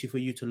opportunity for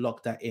you to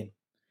lock that in?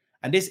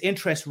 And this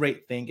interest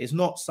rate thing is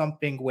not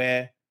something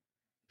where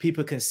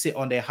people can sit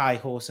on their high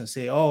horse and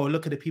say, oh,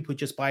 look at the people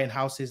just buying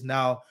houses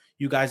now.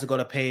 You guys are going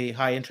to pay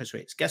high interest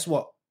rates. Guess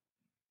what?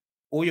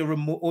 All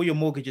your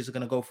mortgages are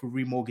going to go through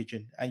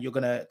remortgaging, and you're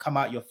going to come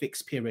out your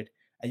fixed period,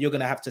 and you're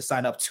going to have to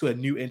sign up to a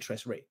new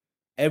interest rate.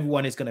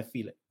 Everyone is going to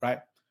feel it, right?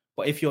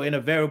 But if you're in a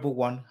variable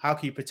one, how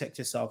can you protect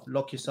yourself?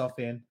 Lock yourself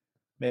in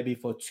maybe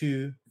for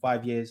 2-5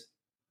 years.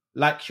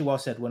 Like Shawal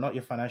said, we're not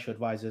your financial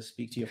advisors.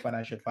 Speak to your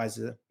financial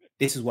advisor.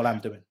 This is what I'm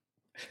doing.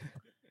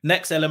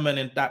 Next element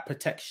in that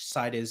protection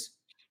side is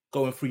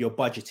going through your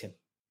budgeting.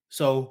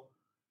 So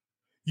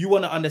you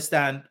want to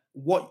understand,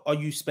 what are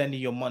you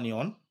spending your money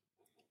on,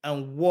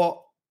 and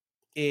what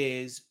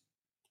is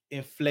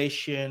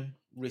inflation,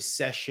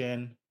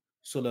 recession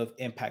sort of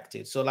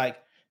impacted. So like,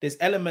 there's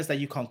elements that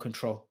you can't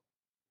control.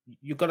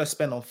 You got to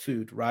spend on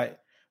food, right?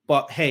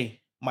 But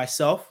hey,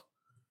 myself,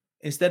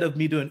 instead of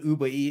me doing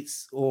Uber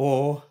Eats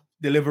or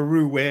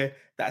Deliveroo, where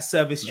that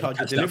service charge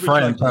or delivery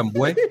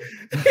charge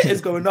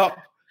is going up,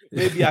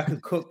 maybe I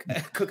could cook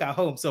at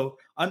home. So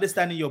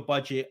understanding your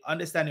budget,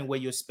 understanding where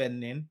you're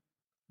spending,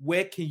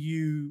 where can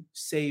you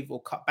save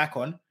or cut back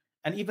on,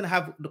 and even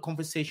have the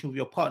conversation with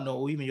your partner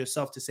or even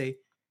yourself to say,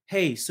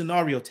 hey,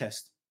 scenario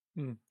test.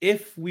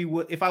 If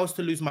I was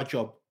to lose my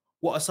job,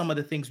 what are some of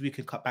the things we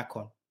could cut back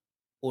on?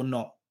 or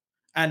not?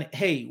 And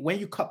hey, when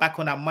you cut back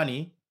on that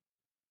money,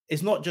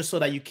 it's not just so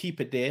that you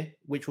keep it there,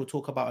 which we'll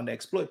talk about on the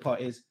exploit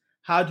part, is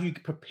how do you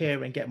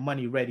prepare and get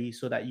money ready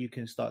so that you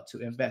can start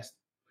to invest?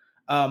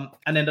 And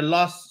then the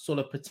last sort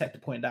of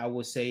protect point that I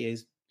will say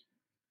is,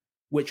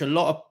 which a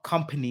lot of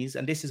companies,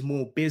 and this is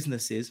more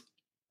businesses,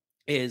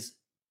 is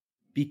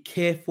be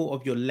careful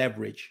of your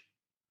leverage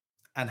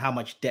and how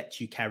much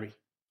debt you carry.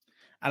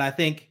 And I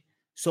think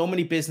so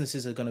many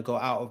businesses are going to go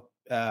out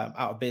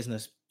of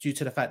business due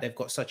to the fact they've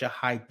got such a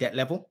high debt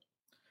level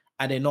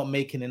and they're not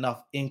making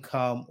enough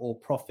income or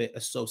profit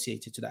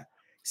associated to that.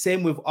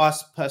 Same with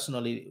us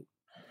personally.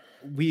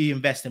 We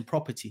invest in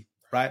property,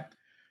 right?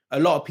 A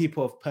lot of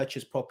people have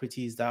purchased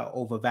properties that are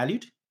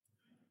overvalued.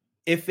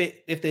 If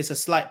there's a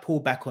slight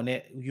pullback on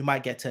it, you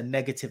might get to a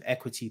negative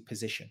equity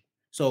position.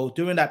 So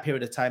during that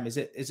period of time,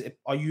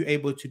 are you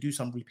able to do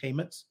some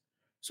repayments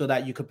so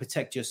that you could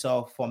protect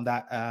yourself from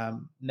that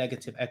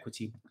negative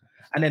equity?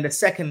 And then the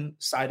second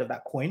side of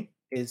that coin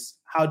is,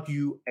 how do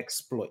you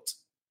exploit?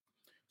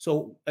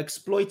 So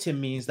exploiting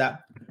means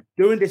that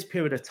during this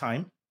period of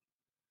time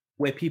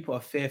where people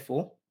are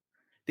fearful,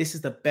 this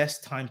is the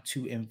best time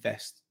to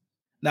invest.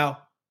 Now,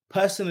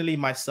 personally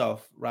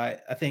myself, right,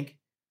 I think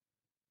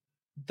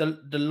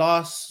the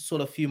last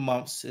sort of few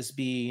months has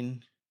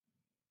been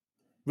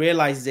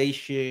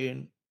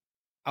realization,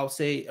 I would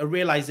say a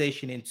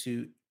realization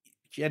into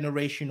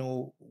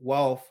generational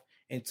wealth,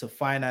 into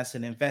finance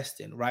and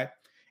investing, right?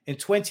 In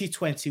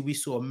 2020, we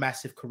saw a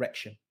massive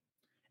correction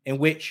in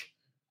which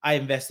I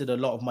invested a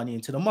lot of money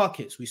into the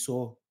markets. We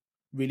saw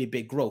really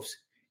big growths.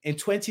 In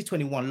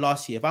 2021,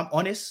 last year, if I'm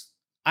honest,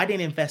 I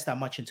didn't invest that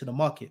much into the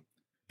market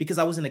because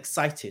I wasn't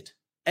excited.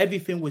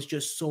 Everything was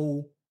just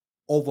so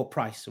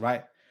overpriced,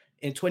 right?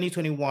 In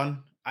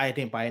 2021, I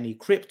didn't buy any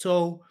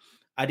crypto.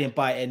 I didn't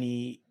buy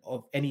any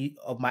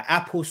of my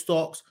Apple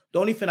stocks. The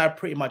only thing I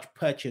pretty much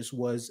purchased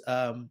was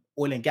oil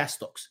and gas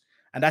stocks,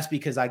 and that's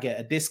because I get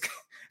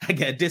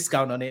a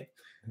discount on it,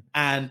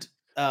 and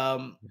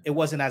it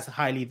wasn't as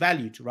highly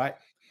valued. Right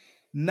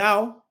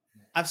now,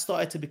 I've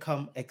started to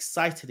become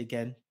excited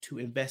again to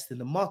invest in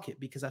the market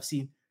because I've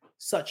seen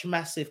such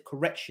massive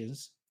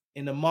corrections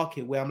in the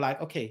market where I'm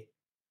like, okay,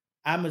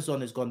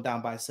 Amazon has gone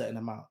down by a certain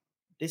amount.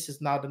 This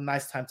is now the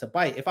nice time to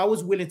buy it. If I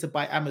was willing to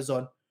buy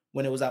Amazon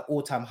when it was at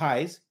all-time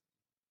highs,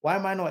 why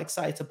am I not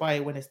excited to buy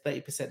it when it's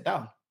 30%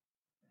 down?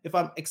 If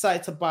I'm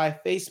excited to buy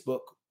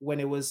Facebook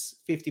when it was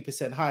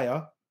 50%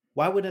 higher,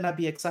 why wouldn't I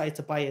be excited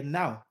to buy it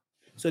now?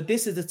 So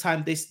this is the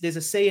time. There's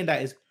a saying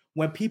that is,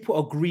 when people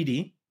are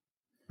greedy,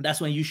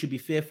 that's when you should be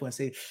fearful and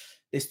say,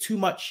 there's too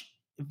much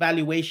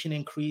valuation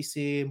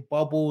increasing,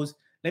 bubbles.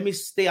 Let me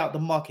stay out the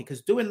market,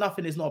 because doing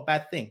nothing is not a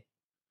bad thing.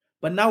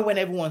 But now when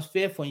everyone's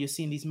fearful and you're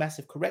seeing these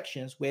massive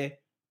corrections where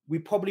we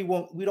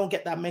don't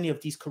get that many of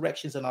these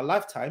corrections in our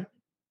lifetime,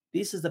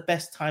 this is the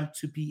best time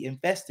to be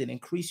investing,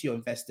 increase your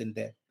investing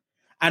there.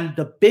 And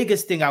the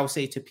biggest thing I would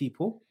say to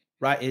people,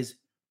 right, is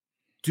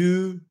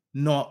do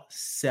not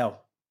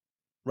sell,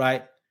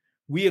 right?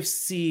 We have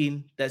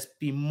seen there's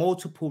been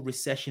multiple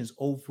recessions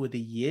over the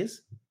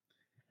years.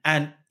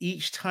 And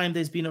each time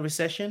there's been a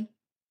recession,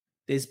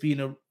 there's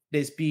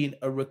been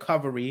a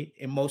recovery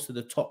in most of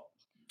the top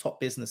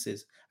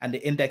businesses, and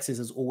the indexes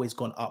has always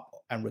gone up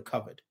and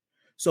recovered.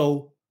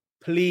 So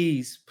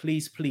please,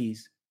 please,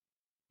 please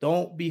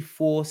don't be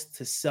forced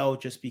to sell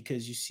just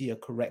because you see a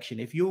correction.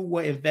 If you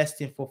were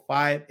investing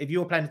if you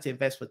were planning to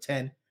invest for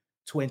 10,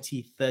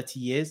 20, 30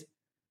 years,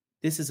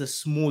 this is a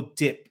small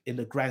dip in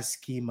the grand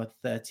scheme of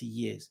 30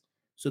 years.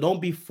 So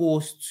don't be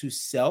forced to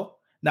sell.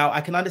 Now,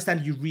 I can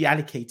understand you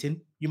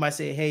reallocating. You might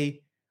say,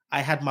 hey, I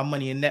had my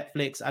money in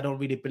Netflix. I don't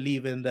really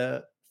believe in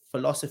the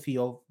philosophy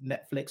of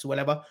Netflix or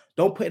whatever.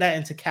 Don't put that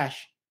into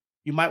cash.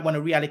 You might want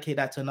to reallocate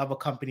that to another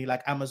company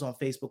like Amazon,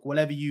 Facebook,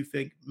 whatever you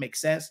think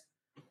makes sense,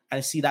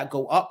 and see that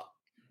go up.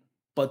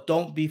 But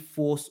don't be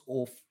forced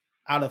or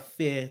out of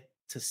fear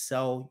to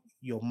sell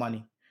your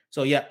money.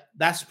 So yeah,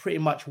 that's pretty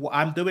much what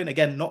I'm doing.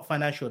 Again, not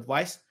financial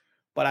advice,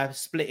 but I've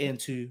split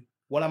into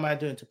what am I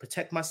doing to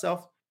protect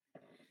myself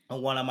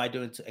and what am I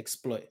doing to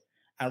exploit.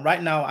 And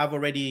right now, I've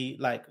already,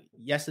 like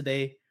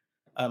yesterday,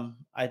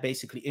 I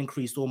basically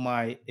increased all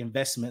my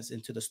investments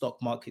into the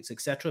stock markets,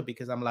 etc.,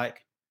 because I'm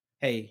like,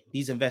 hey,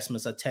 these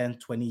investments are 10,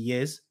 20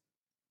 years.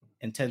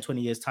 In 10,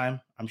 20 years time,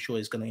 I'm sure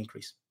it's going to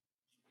increase.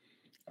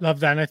 Love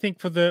that. And I think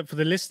for the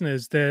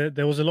listeners,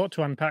 there was a lot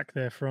to unpack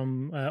there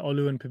from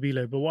Olu and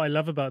Pabilo. But what I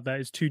love about that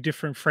is two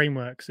different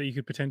frameworks that you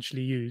could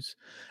potentially use.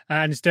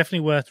 And it's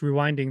definitely worth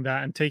rewinding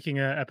that and taking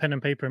a pen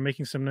and paper and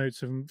making some notes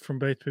from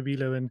both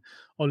Pabilo and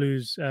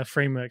Olu's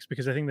frameworks,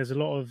 because I think there's a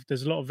lot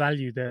of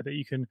value there that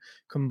you can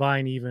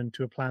combine even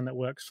to a plan that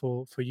works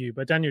for you.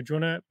 But Daniel, do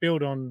you want to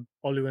build on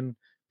Olu and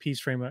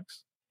P's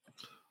frameworks?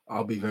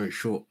 I'll be very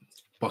short.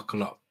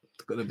 Buckle up.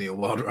 It's going to be a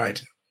wild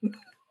ride.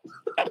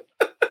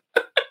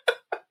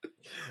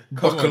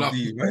 Buckle up,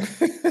 man.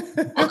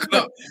 Buckle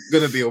up. It's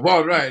gonna be a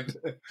wild ride.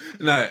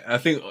 No, I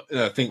think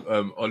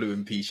Olu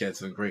and P shared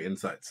some great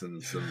insights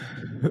and some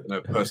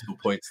personal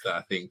points that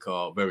I think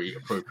are very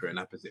appropriate and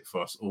apposite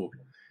for us all,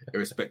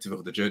 irrespective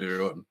of the journey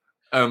we're on.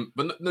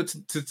 But no,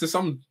 to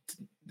some,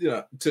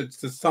 yeah, to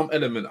some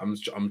element,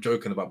 I'm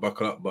joking about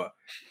buckle up, but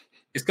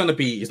it's not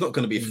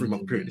gonna be a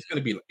 3-month period. It's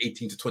gonna be like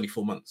 18 to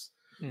 24 months.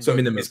 So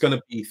Minimum. it's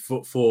gonna be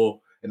for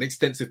an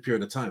extensive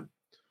period of time.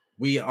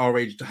 We are our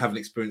age haven't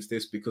experienced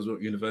this because we're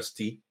at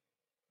university.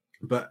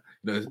 But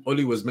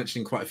Ollie was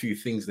mentioning quite a few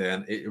things there,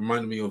 and it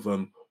reminded me of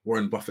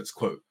Warren Buffett's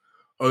quote: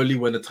 "Only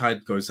when the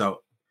tide goes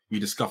out, you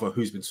discover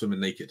who's been swimming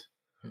naked."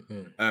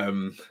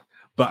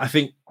 But I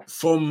think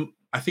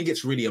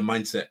it's really a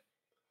mindset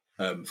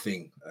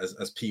thing,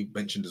 as P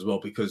mentioned as well,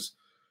 because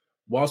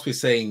whilst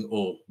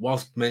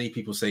many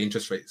people say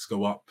interest rates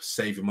go up,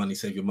 save your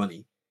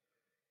money,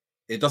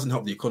 it doesn't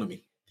help the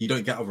economy. You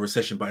don't get out of a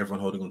recession by everyone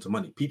holding on to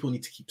money. People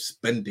need to keep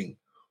spending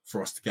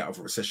for us to get out of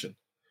a recession.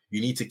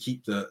 You need to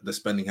keep the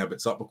spending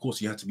habits up. Of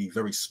course, you have to be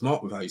very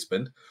smart with how you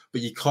spend,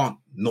 but you can't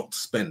not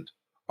spend.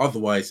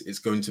 Otherwise, it's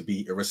going to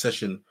be a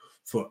recession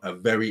for a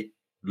very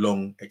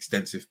long,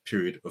 extensive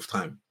period of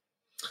time.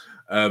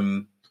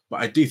 But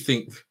I do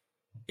think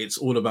it's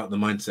all about the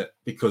mindset,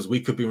 because we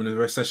could be in a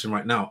recession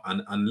right now,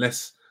 and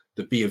unless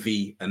the B of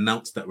E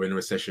announced that we're in a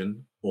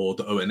recession, or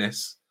the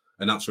ONS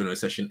announced we're in a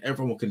recession,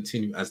 everyone will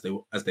continue as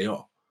they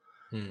are.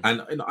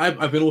 And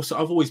I've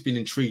always been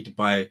intrigued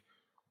by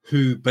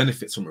who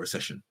benefits from a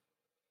recession,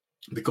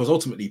 because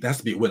ultimately there has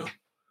to be a winner.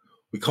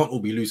 We can't all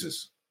be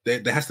losers.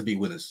 There has to be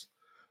winners.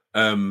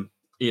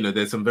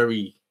 There's some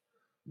very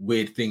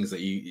weird things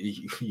that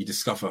you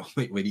discover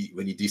when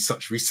you do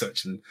such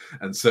research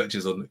and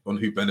searches on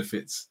who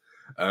benefits.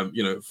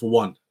 For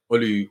one,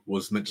 Olu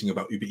was mentioning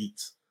about Uber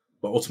Eats,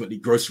 but ultimately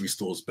grocery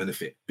stores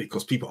benefit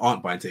because people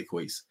aren't buying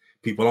takeaways.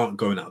 People aren't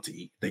going out to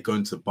eat. They're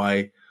going to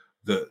buy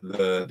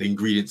the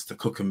ingredients to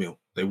cook a meal.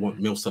 They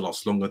want meals to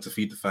last longer, to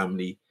feed the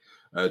family,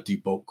 do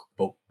bulk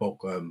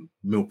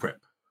meal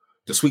prep.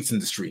 The sweets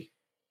industry,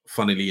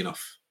 funnily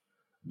enough,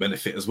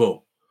 benefit as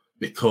well,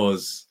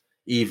 because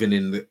even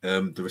in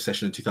the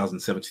recession in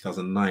 2007,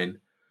 2009,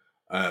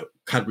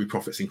 Cadbury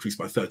profits increased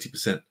by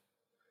 30%.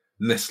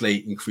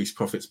 Nestle increased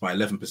profits by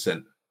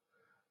 11%.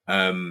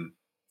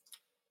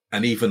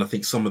 And even I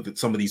think some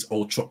of these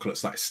old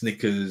chocolates like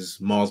Snickers,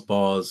 Mars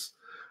bars,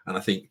 and I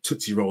think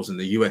Tootsie Rolls in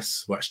the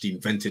US were actually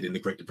invented in the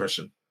Great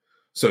Depression.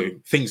 So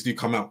things do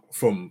come out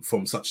from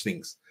such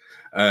things.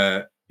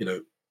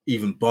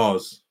 Even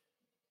bars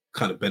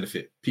kind of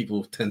benefit.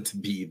 People tend to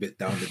be a bit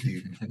down to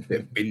do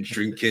their binge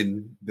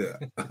drinking,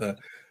 the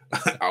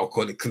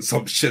alcoholic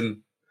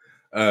consumption.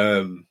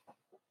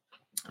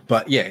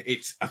 But yeah,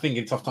 I think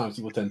in tough times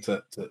people tend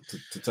to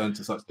turn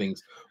to such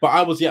things. But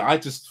I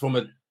just from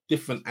a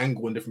different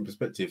angle and different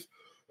perspective,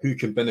 who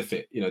can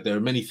benefit? There are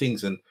many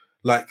things, and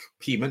like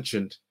P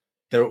mentioned,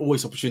 there are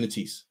always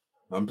opportunities.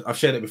 I've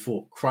shared it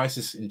before.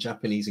 Crisis in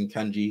Japanese and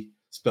kanji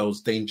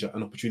spells danger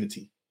and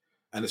opportunity.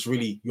 And it's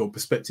really your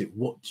perspective.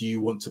 What do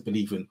you want to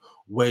believe in?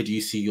 Where do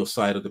you see your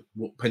side of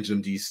what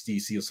pendulum do you see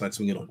your side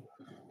swinging on?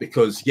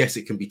 Because yes,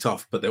 it can be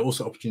tough, but there are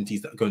also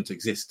opportunities that are going to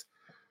exist.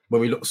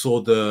 When we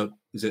saw the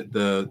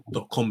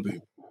 .com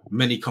boom,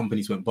 many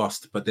companies went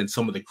bust, but then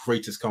some of the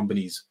greatest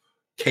companies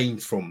came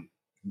from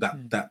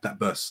that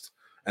burst.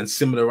 And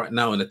similar right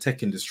now in the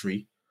tech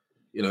industry,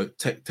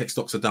 tech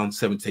stocks are down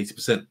 70 to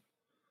 80%.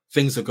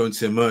 Things are going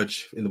to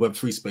emerge in the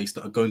Web3 space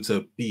that are going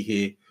to be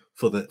here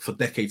for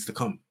decades to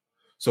come.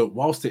 So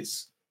whilst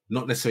it's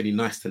not necessarily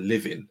nice to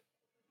live in,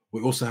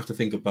 we also have to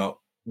think about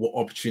what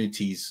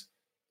opportunities,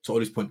 to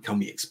Ollie's point, can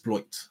we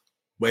exploit?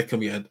 Where can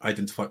we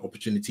identify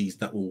opportunities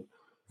that will,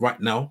 right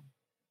now,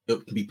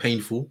 it can be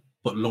painful,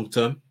 but long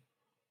term,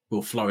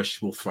 will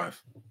flourish, will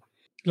thrive.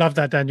 Love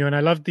that, Daniel, and I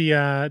love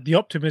the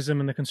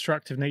optimism and the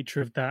constructive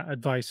nature of that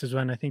advice as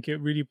well. And I think it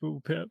really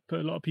put a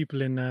lot of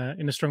people in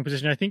a strong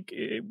position. I think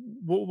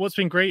what's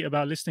been great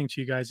about listening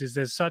to you guys is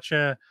there's such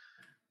a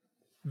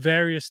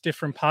various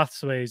different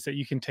pathways that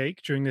you can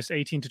take during this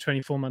 18 to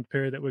 24 month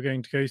period that we're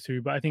going to go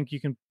through. But I think you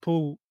can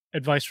pull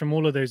advice from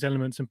all of those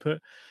elements and put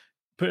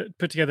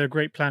together a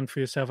great plan for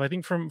yourself. I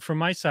think from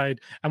my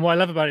side, and what I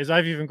love about it is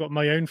I've even got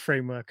my own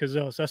framework as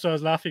well. So that's why I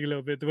was laughing a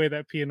little bit, the way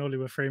that P and Ollie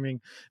were framing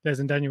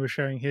theirs and Daniel was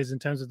sharing his in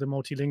terms of the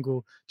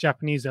multilingual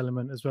Japanese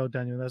element as well,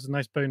 Daniel. That's a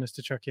nice bonus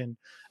to chuck in.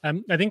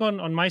 I think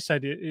on my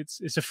side,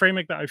 it's a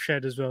framework that I've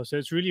shared as well. So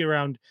it's really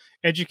around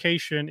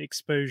education,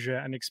 exposure,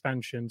 and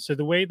expansion. So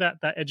the way that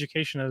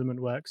education element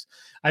works,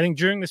 I think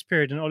during this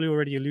period, and Ollie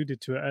already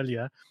alluded to it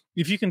earlier,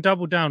 if you can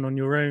double down on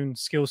your own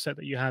skill set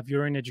that you have,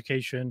 your own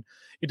education,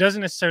 it doesn't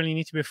necessarily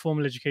need to be a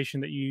formal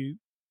education that you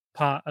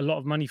part a lot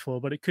of money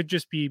for, but it could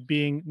just be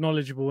being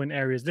knowledgeable in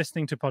areas,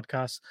 listening to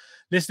podcasts,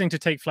 listening to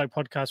Take Flight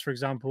podcasts, for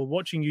example,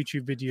 watching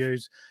YouTube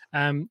videos,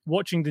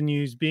 watching the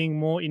news, being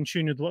more in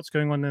tune with what's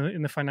going on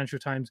in the Financial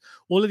Times.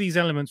 All of these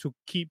elements will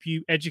keep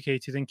you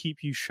educated and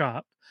keep you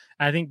sharp.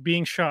 I think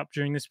being sharp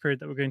during this period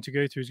that we're going to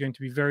go through is going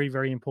to be very,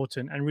 very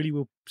important and really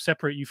will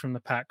separate you from the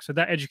pack. So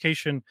that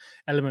education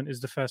element is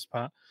the first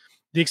part.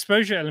 The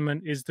exposure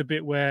element is the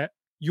bit where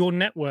your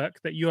network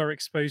that you are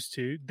exposed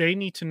to, they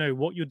need to know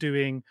what you're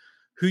doing,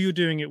 who you're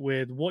doing it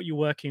with, what you're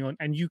working on,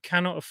 and you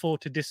cannot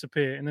afford to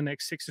disappear in the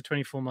next 6 to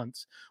 24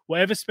 months.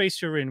 Whatever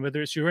space you're in,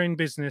 whether it's your own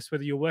business,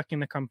 whether you're working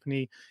in a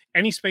company,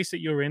 any space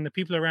that you're in, the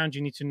people around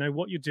you need to know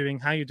what you're doing,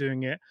 how you're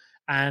doing it,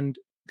 and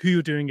who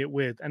you're doing it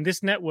with. And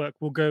this network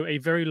will go a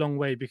very long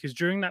way, because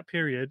during that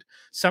period,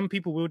 some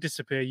people will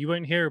disappear. You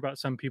won't hear about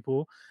some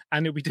people,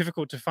 and it'll be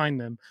difficult to find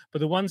them. But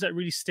the ones that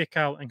really stick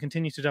out and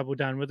continue to double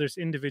down, whether it's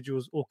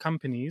individuals or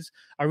companies,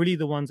 are really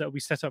the ones that will be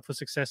set up for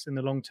success in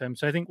the long term.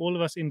 So I think all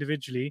of us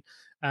individually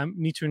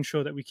need to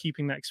ensure that we're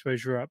keeping that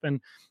exposure up.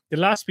 And the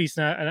last piece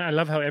now, and I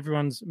love how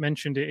everyone's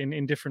mentioned it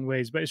in different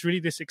ways, but it's really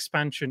this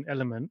expansion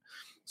element.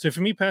 So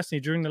for me personally,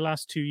 during the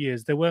last 2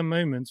 years, there were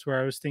moments where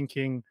I was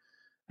thinking,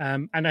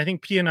 and I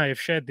think P and I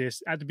have shared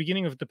this, at the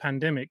beginning of the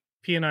pandemic,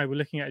 P and I were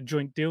looking at a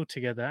joint deal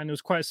together, and it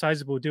was quite a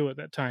sizable deal at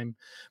that time.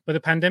 But the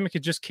pandemic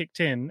had just kicked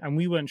in, and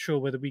we weren't sure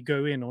whether we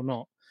go in or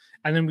not.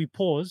 And then we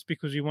paused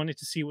because we wanted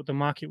to see what the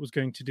market was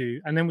going to do.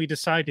 And then we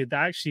decided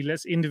that actually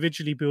let's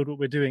individually build what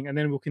we're doing, and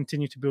then we'll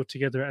continue to build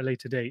together at a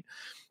later date.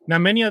 Now,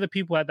 many other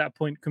people at that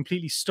point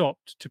completely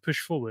stopped to push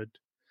forward.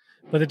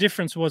 But the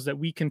difference was that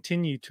we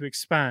continued to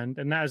expand,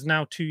 and that has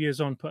now 2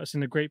 years on put us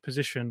in a great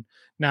position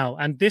now.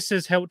 And this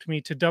has helped me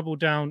to double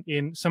down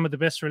in some of the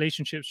best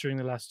relationships during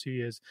the last 2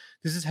 years.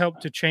 This has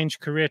helped to change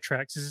career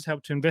tracks. This has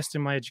helped to invest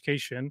in my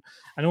education.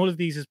 And all of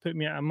these has put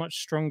me at a much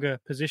stronger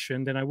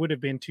position than I would have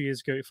been 2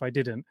 years ago if I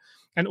didn't.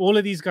 And all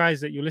of these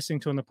guys that you're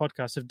listening to on the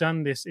podcast have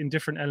done this in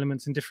different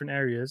elements, in different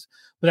areas.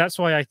 But that's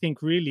why I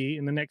think really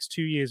in the next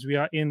 2 years, we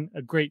are in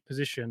a great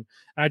position.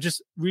 And I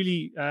just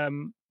really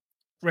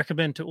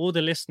recommend to all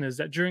the listeners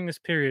that during this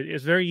period,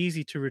 it's very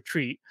easy to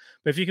retreat,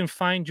 but if you can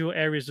find your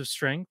areas of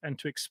strength and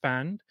to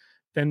expand,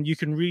 then you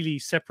can really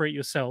separate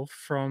yourself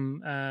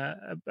from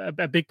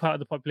a big part of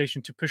the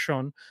population to push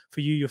on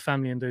for you, your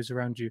family, and those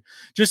around you.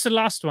 Just the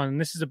last one,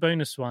 and this is a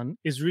bonus one,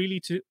 is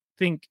really to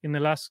think in the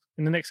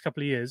next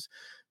couple of years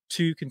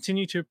to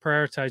continue to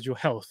prioritize your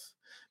health,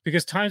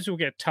 because times will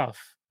get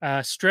tough.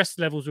 Stress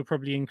levels will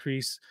probably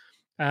increase.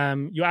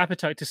 Your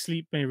appetite to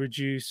sleep may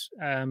reduce,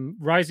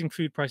 rising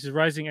food prices,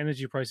 rising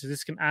energy prices.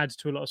 This can add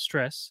to a lot of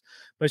stress.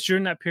 But it's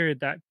during that period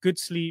that good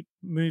sleep,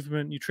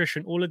 movement,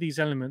 nutrition, all of these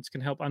elements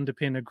can help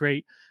underpin a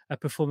great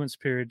performance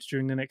period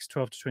during the next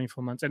 12 to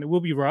 24 months. And it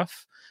will be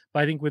rough,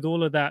 but I think with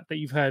all of that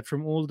you've heard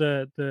from all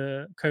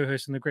the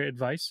co-hosts and the great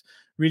advice,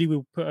 really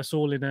will put us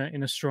all in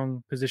a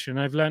strong position. And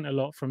I've learned a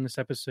lot from this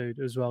episode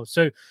as well.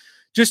 So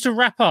just to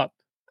wrap up,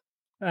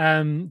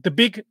 the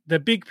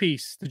big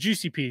piece, the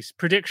juicy piece,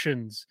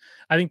 predictions.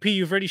 I think P,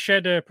 you've already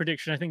shared a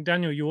prediction. I think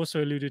Daniel, you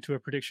also alluded to a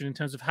prediction in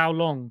terms of how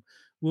long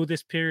will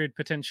this period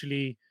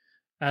potentially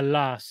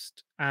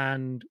last,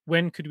 and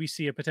when could we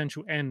see a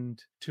potential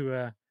end to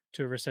a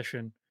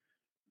recession?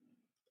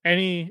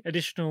 Any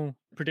additional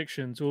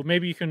predictions, or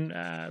maybe you can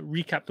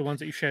recap the ones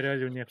that you shared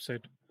earlier in the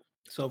episode.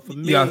 So for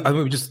me, I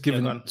mean, just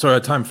given a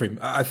time frame.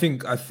 I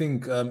think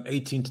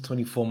 18 to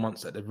 24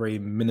 months at the very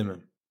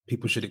minimum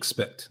people should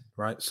expect,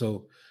 right?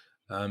 So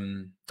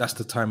that's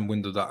the time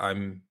window that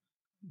I'm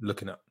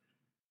looking at.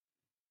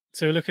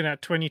 So we're looking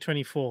at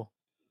 2024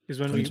 is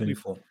when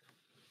 2024.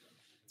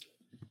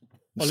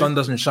 The sun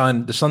doesn't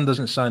shine. The sun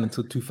doesn't shine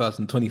until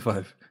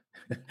 2025.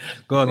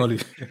 Go on, Ollie.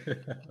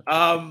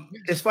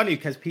 It's funny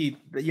because Pete,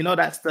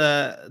 that's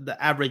the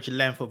average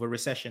length of a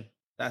recession.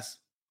 That's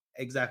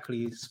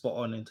exactly spot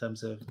on in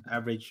terms of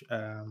average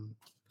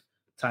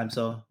time.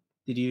 So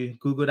did you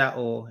Google that,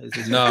 or is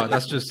this no?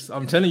 That's just,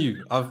 I'm telling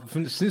you,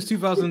 since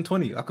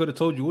 2020, I could have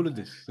told you all of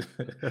this.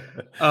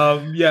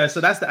 Yeah,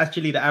 so that's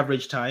actually the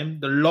average time.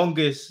 The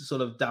longest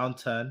sort of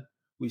downturn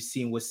we've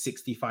seen was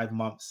 65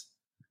 months,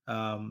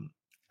 and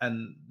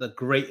the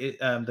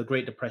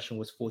Great Depression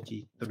was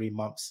 43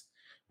 months,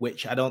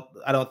 which I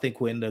don't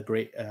think we're in the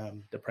Great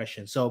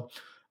Depression. So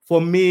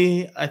for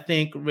me, I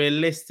think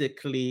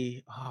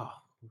realistically,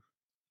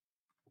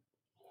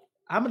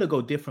 I'm gonna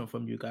go different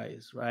from you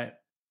guys, right?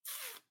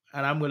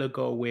 And I'm going to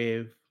go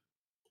with,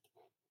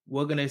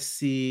 we're going to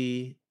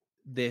see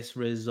this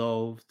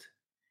resolved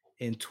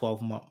in 12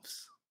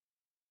 months.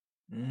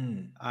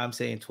 I'm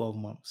saying 12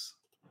 months.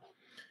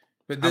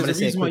 But there's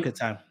a reason quicker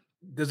time.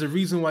 There's a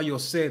reason why you're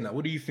saying that.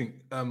 What do you think?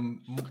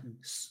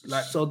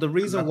 So the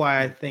reason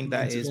why I think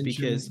that is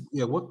because...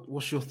 Yeah,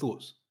 what's your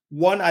thoughts?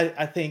 One,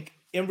 I think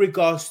in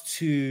regards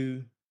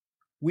to,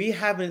 we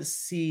haven't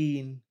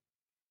seen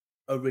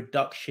a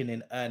reduction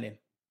in earning,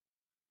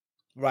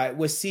 right?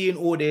 We're seeing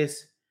all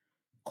this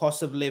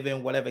cost of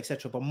living, whatever,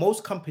 etc. But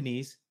most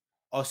companies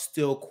are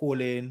still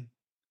calling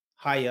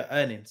higher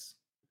earnings.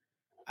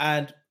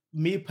 And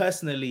me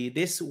personally,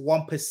 this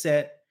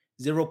 1%,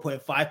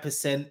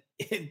 0.5%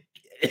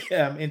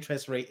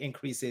 interest rate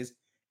increases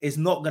is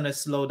not going to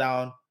slow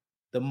down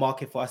the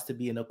market for us to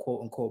be in a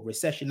quote unquote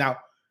recession. Now,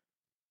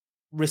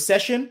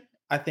 recession,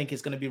 I think,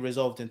 is going to be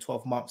resolved in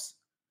 12 months.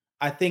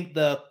 I think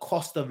the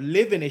cost of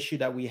living issue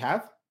that we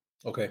have.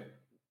 Okay.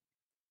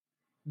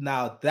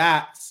 Now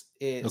that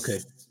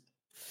is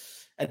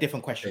a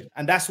different question.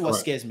 And that's what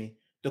scares me.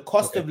 The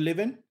cost of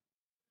living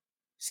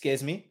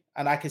scares me.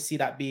 And I can see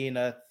that being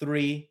a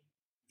 3,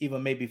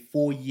 even maybe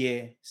 4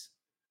 years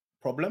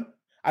problem.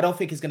 I don't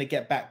think it's going to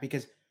get back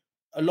because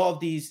a lot of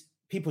these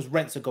people's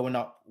rents are going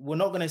up. We're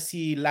not going to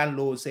see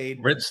landlords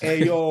saying,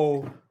 hey,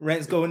 yo,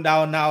 rent's going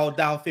down now,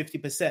 down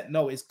 50%.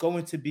 No, it's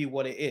going to be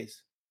what it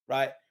is,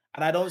 right?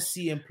 And I don't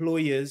see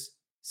employers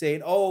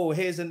saying, oh,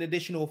 here's an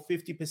additional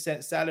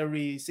 50%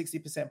 salary,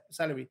 60%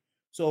 salary.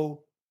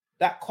 So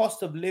that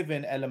cost of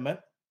living element,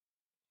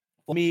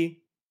 for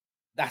me,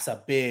 that's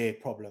a big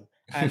problem.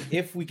 And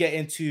if we get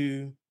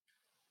into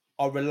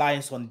our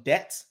reliance on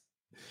debt,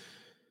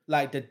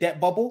 like the debt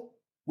bubble,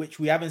 which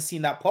we haven't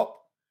seen that pop,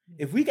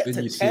 if we get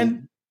to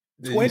 10,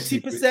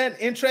 20%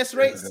 interest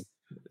rates,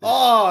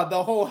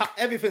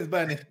 everything's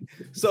burning.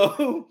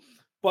 So,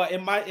 but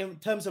in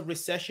terms of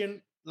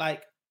recession,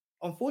 like,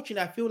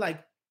 unfortunately, I feel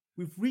like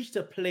we've reached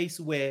a place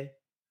where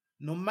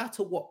no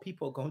matter what,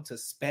 people are going to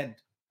spend.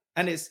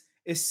 And it's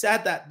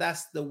sad that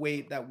that's the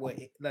way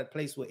that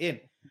place we're in.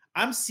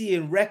 I'm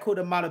seeing record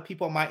amount of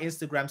people on my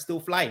Instagram still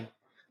flying.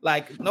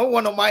 Like, no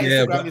one on my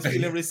Instagram is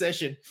feeling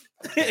recession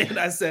in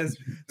that sense.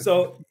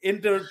 So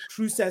in the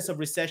true sense of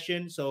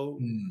recession,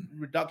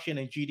 reduction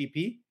in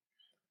GDP,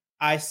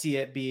 I see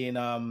it being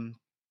a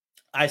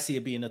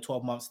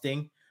 12-month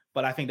thing.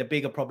 But I think the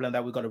bigger problem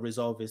that we've got to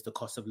resolve is the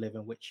cost of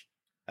living, which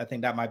I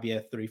think that might be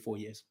a 3-4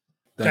 years.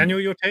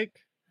 Daniel, your take?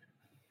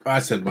 I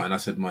said mine. I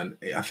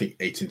think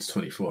 18 to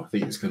 24. I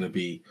think it's going to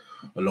be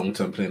a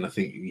long-term play. And I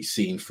think we've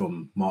seen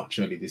from March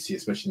early this year,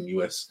 especially in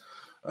the US,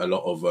 a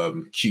lot of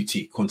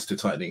QT, quantitative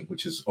tightening,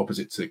 which is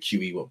opposite to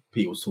QE, what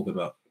Pete was talking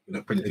about,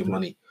 printing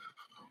money,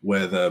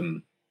 where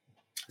the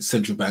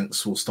central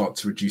banks will start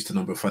to reduce the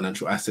number of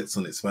financial assets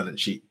on its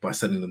balance sheet by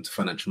sending them to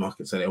financial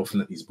markets. So they often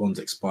let these bonds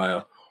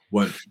expire,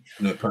 won't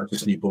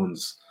purchase new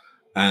bonds.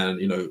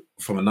 And,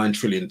 from a 9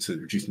 trillion to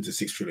reducing to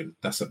 6 trillion,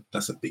 that's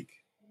a big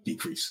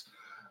decrease.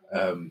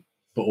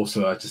 But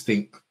also, I just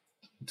think,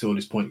 to all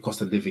this point,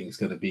 cost of living is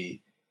going to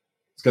be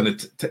an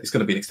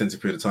extensive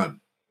period of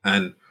time.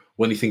 And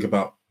when you think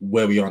about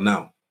where we are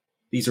now,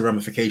 these are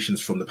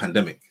ramifications from the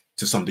pandemic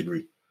to some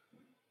degree.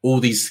 All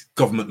these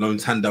government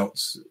loans,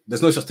 handouts,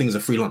 there's no such thing as a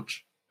free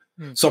lunch.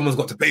 Someone's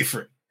got to pay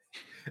for it.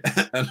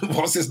 And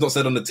whilst it's not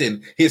said on the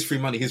tin, here's free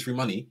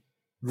money,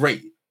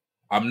 great.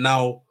 I'm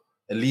now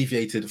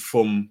alleviated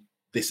from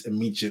this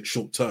immediate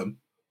short term,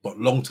 but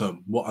long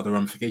term, what are the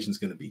ramifications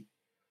going to be?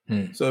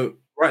 So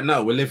right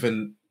now we're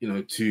living,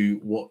 to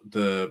what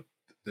the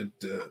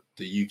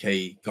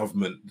UK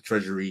government, the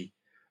Treasury,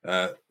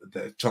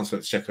 the Chancellor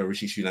of Exchequer,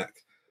 Rishi Sunak,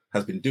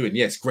 has been doing.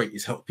 Yes, great,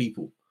 it's helped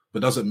people,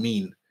 but doesn't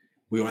mean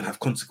we won't have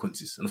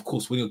consequences. And of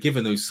course, when you're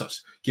given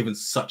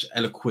such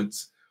eloquent,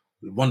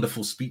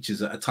 wonderful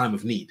speeches at a time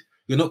of need,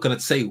 you're not going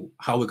to say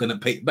how we're going to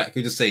pay it back.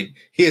 You're just saying,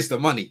 here's the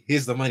money.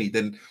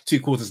 Then 2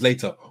 quarters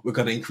later, we're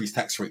going to increase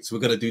tax rates. We're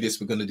going to do this.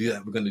 We're going to do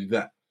that. We're going to do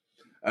that.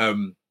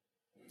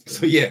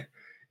 So yeah,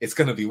 it's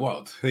going to be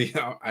wild.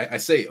 I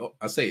say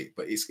it,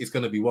 but it's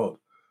going to be wild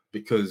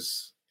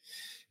because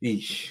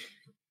it's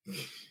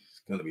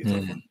going to be a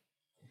tough one.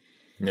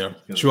 Yeah,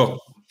 sure.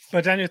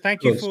 But Daniel,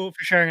 thank you for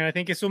sharing. And I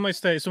think it's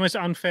almost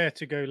unfair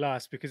to go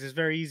last because it's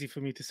very easy for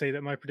me to say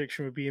that my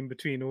prediction would be in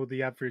between or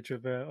the average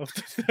of the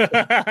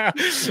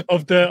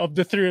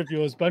three of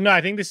yours. But no, I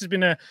think this has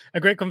been a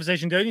great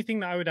conversation. The only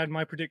thing that I would add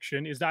my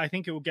prediction is that I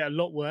think it will get a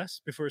lot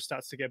worse before it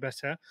starts to get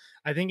better.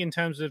 I think in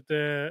terms of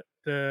the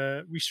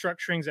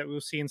restructurings that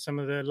we'll see in some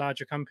of the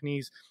larger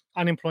companies,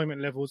 unemployment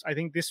levels, I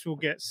think this will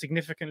get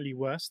significantly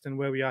worse than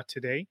where we are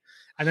today.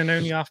 And then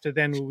only after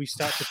then will we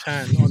start to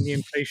turn on the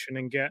inflation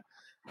and get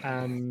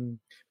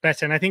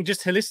better. And I think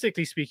just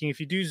holistically speaking, if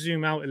you do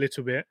zoom out a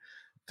little bit,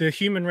 the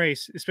human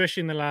race,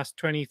 especially in the last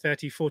 20,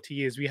 30, 40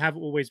 years, we have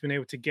always been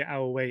able to get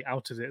our way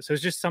out of it. So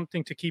it's just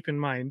something to keep in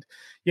mind.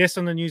 Yes,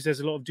 on the news,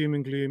 there's a lot of doom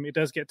and gloom. It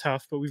does get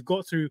tough, but we've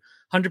got through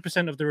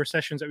 100% of the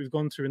recessions that we've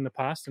gone through in the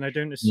past. And I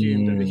don't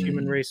assume that the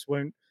human race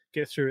won't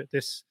get through it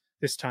this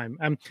time.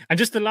 And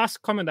just the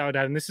last comment I would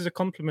add, and this is a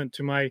compliment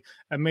to my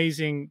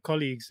amazing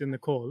colleagues in the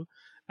call.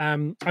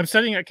 I'm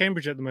studying at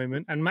Cambridge at the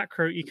moment, and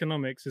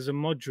macroeconomics is a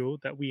module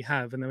that we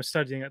have, and we're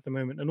studying at the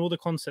moment. And all the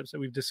concepts that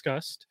we've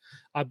discussed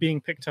are being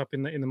picked up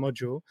in the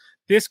module.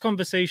 This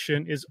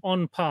conversation is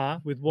on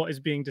par with what is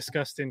being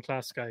discussed in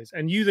class, guys.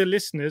 And you, the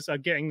listeners, are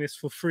getting this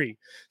for free.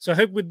 So I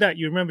hope with that,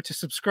 you remember to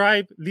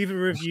subscribe, leave a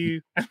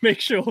review, and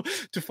make sure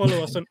to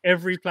follow us on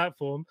every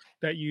platform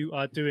that you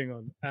are doing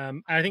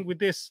on. I think with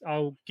this,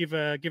 I'll give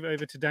it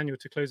over to Daniel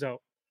to close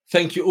out.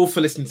 Thank you all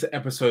for listening to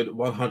episode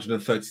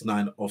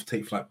 139 of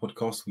Take Flight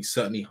Podcast. We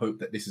certainly hope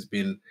that this has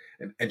been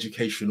an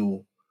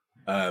educational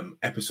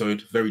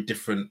episode, very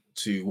different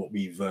to what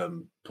we've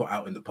put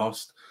out in the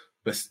past,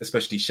 but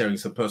especially sharing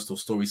some personal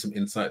stories, some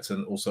insights,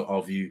 and also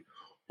our view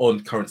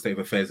on current state of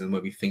affairs and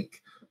where we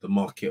think the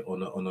market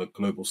on a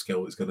global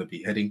scale is going to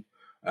be heading.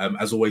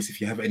 As always,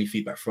 if you have any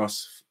feedback for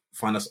us,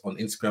 find us on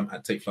Instagram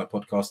at Take Flight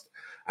Podcast,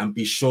 and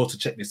be sure to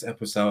check this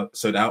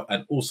episode out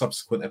and all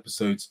subsequent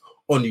episodes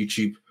on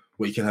YouTube,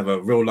 where you can have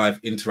a real live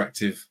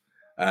interactive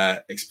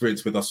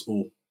experience with us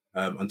all.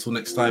 Until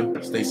next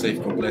time, stay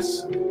safe, God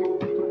bless,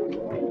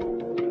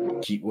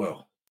 keep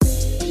well.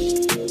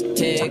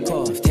 Take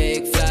off,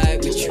 take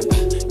flight with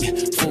you.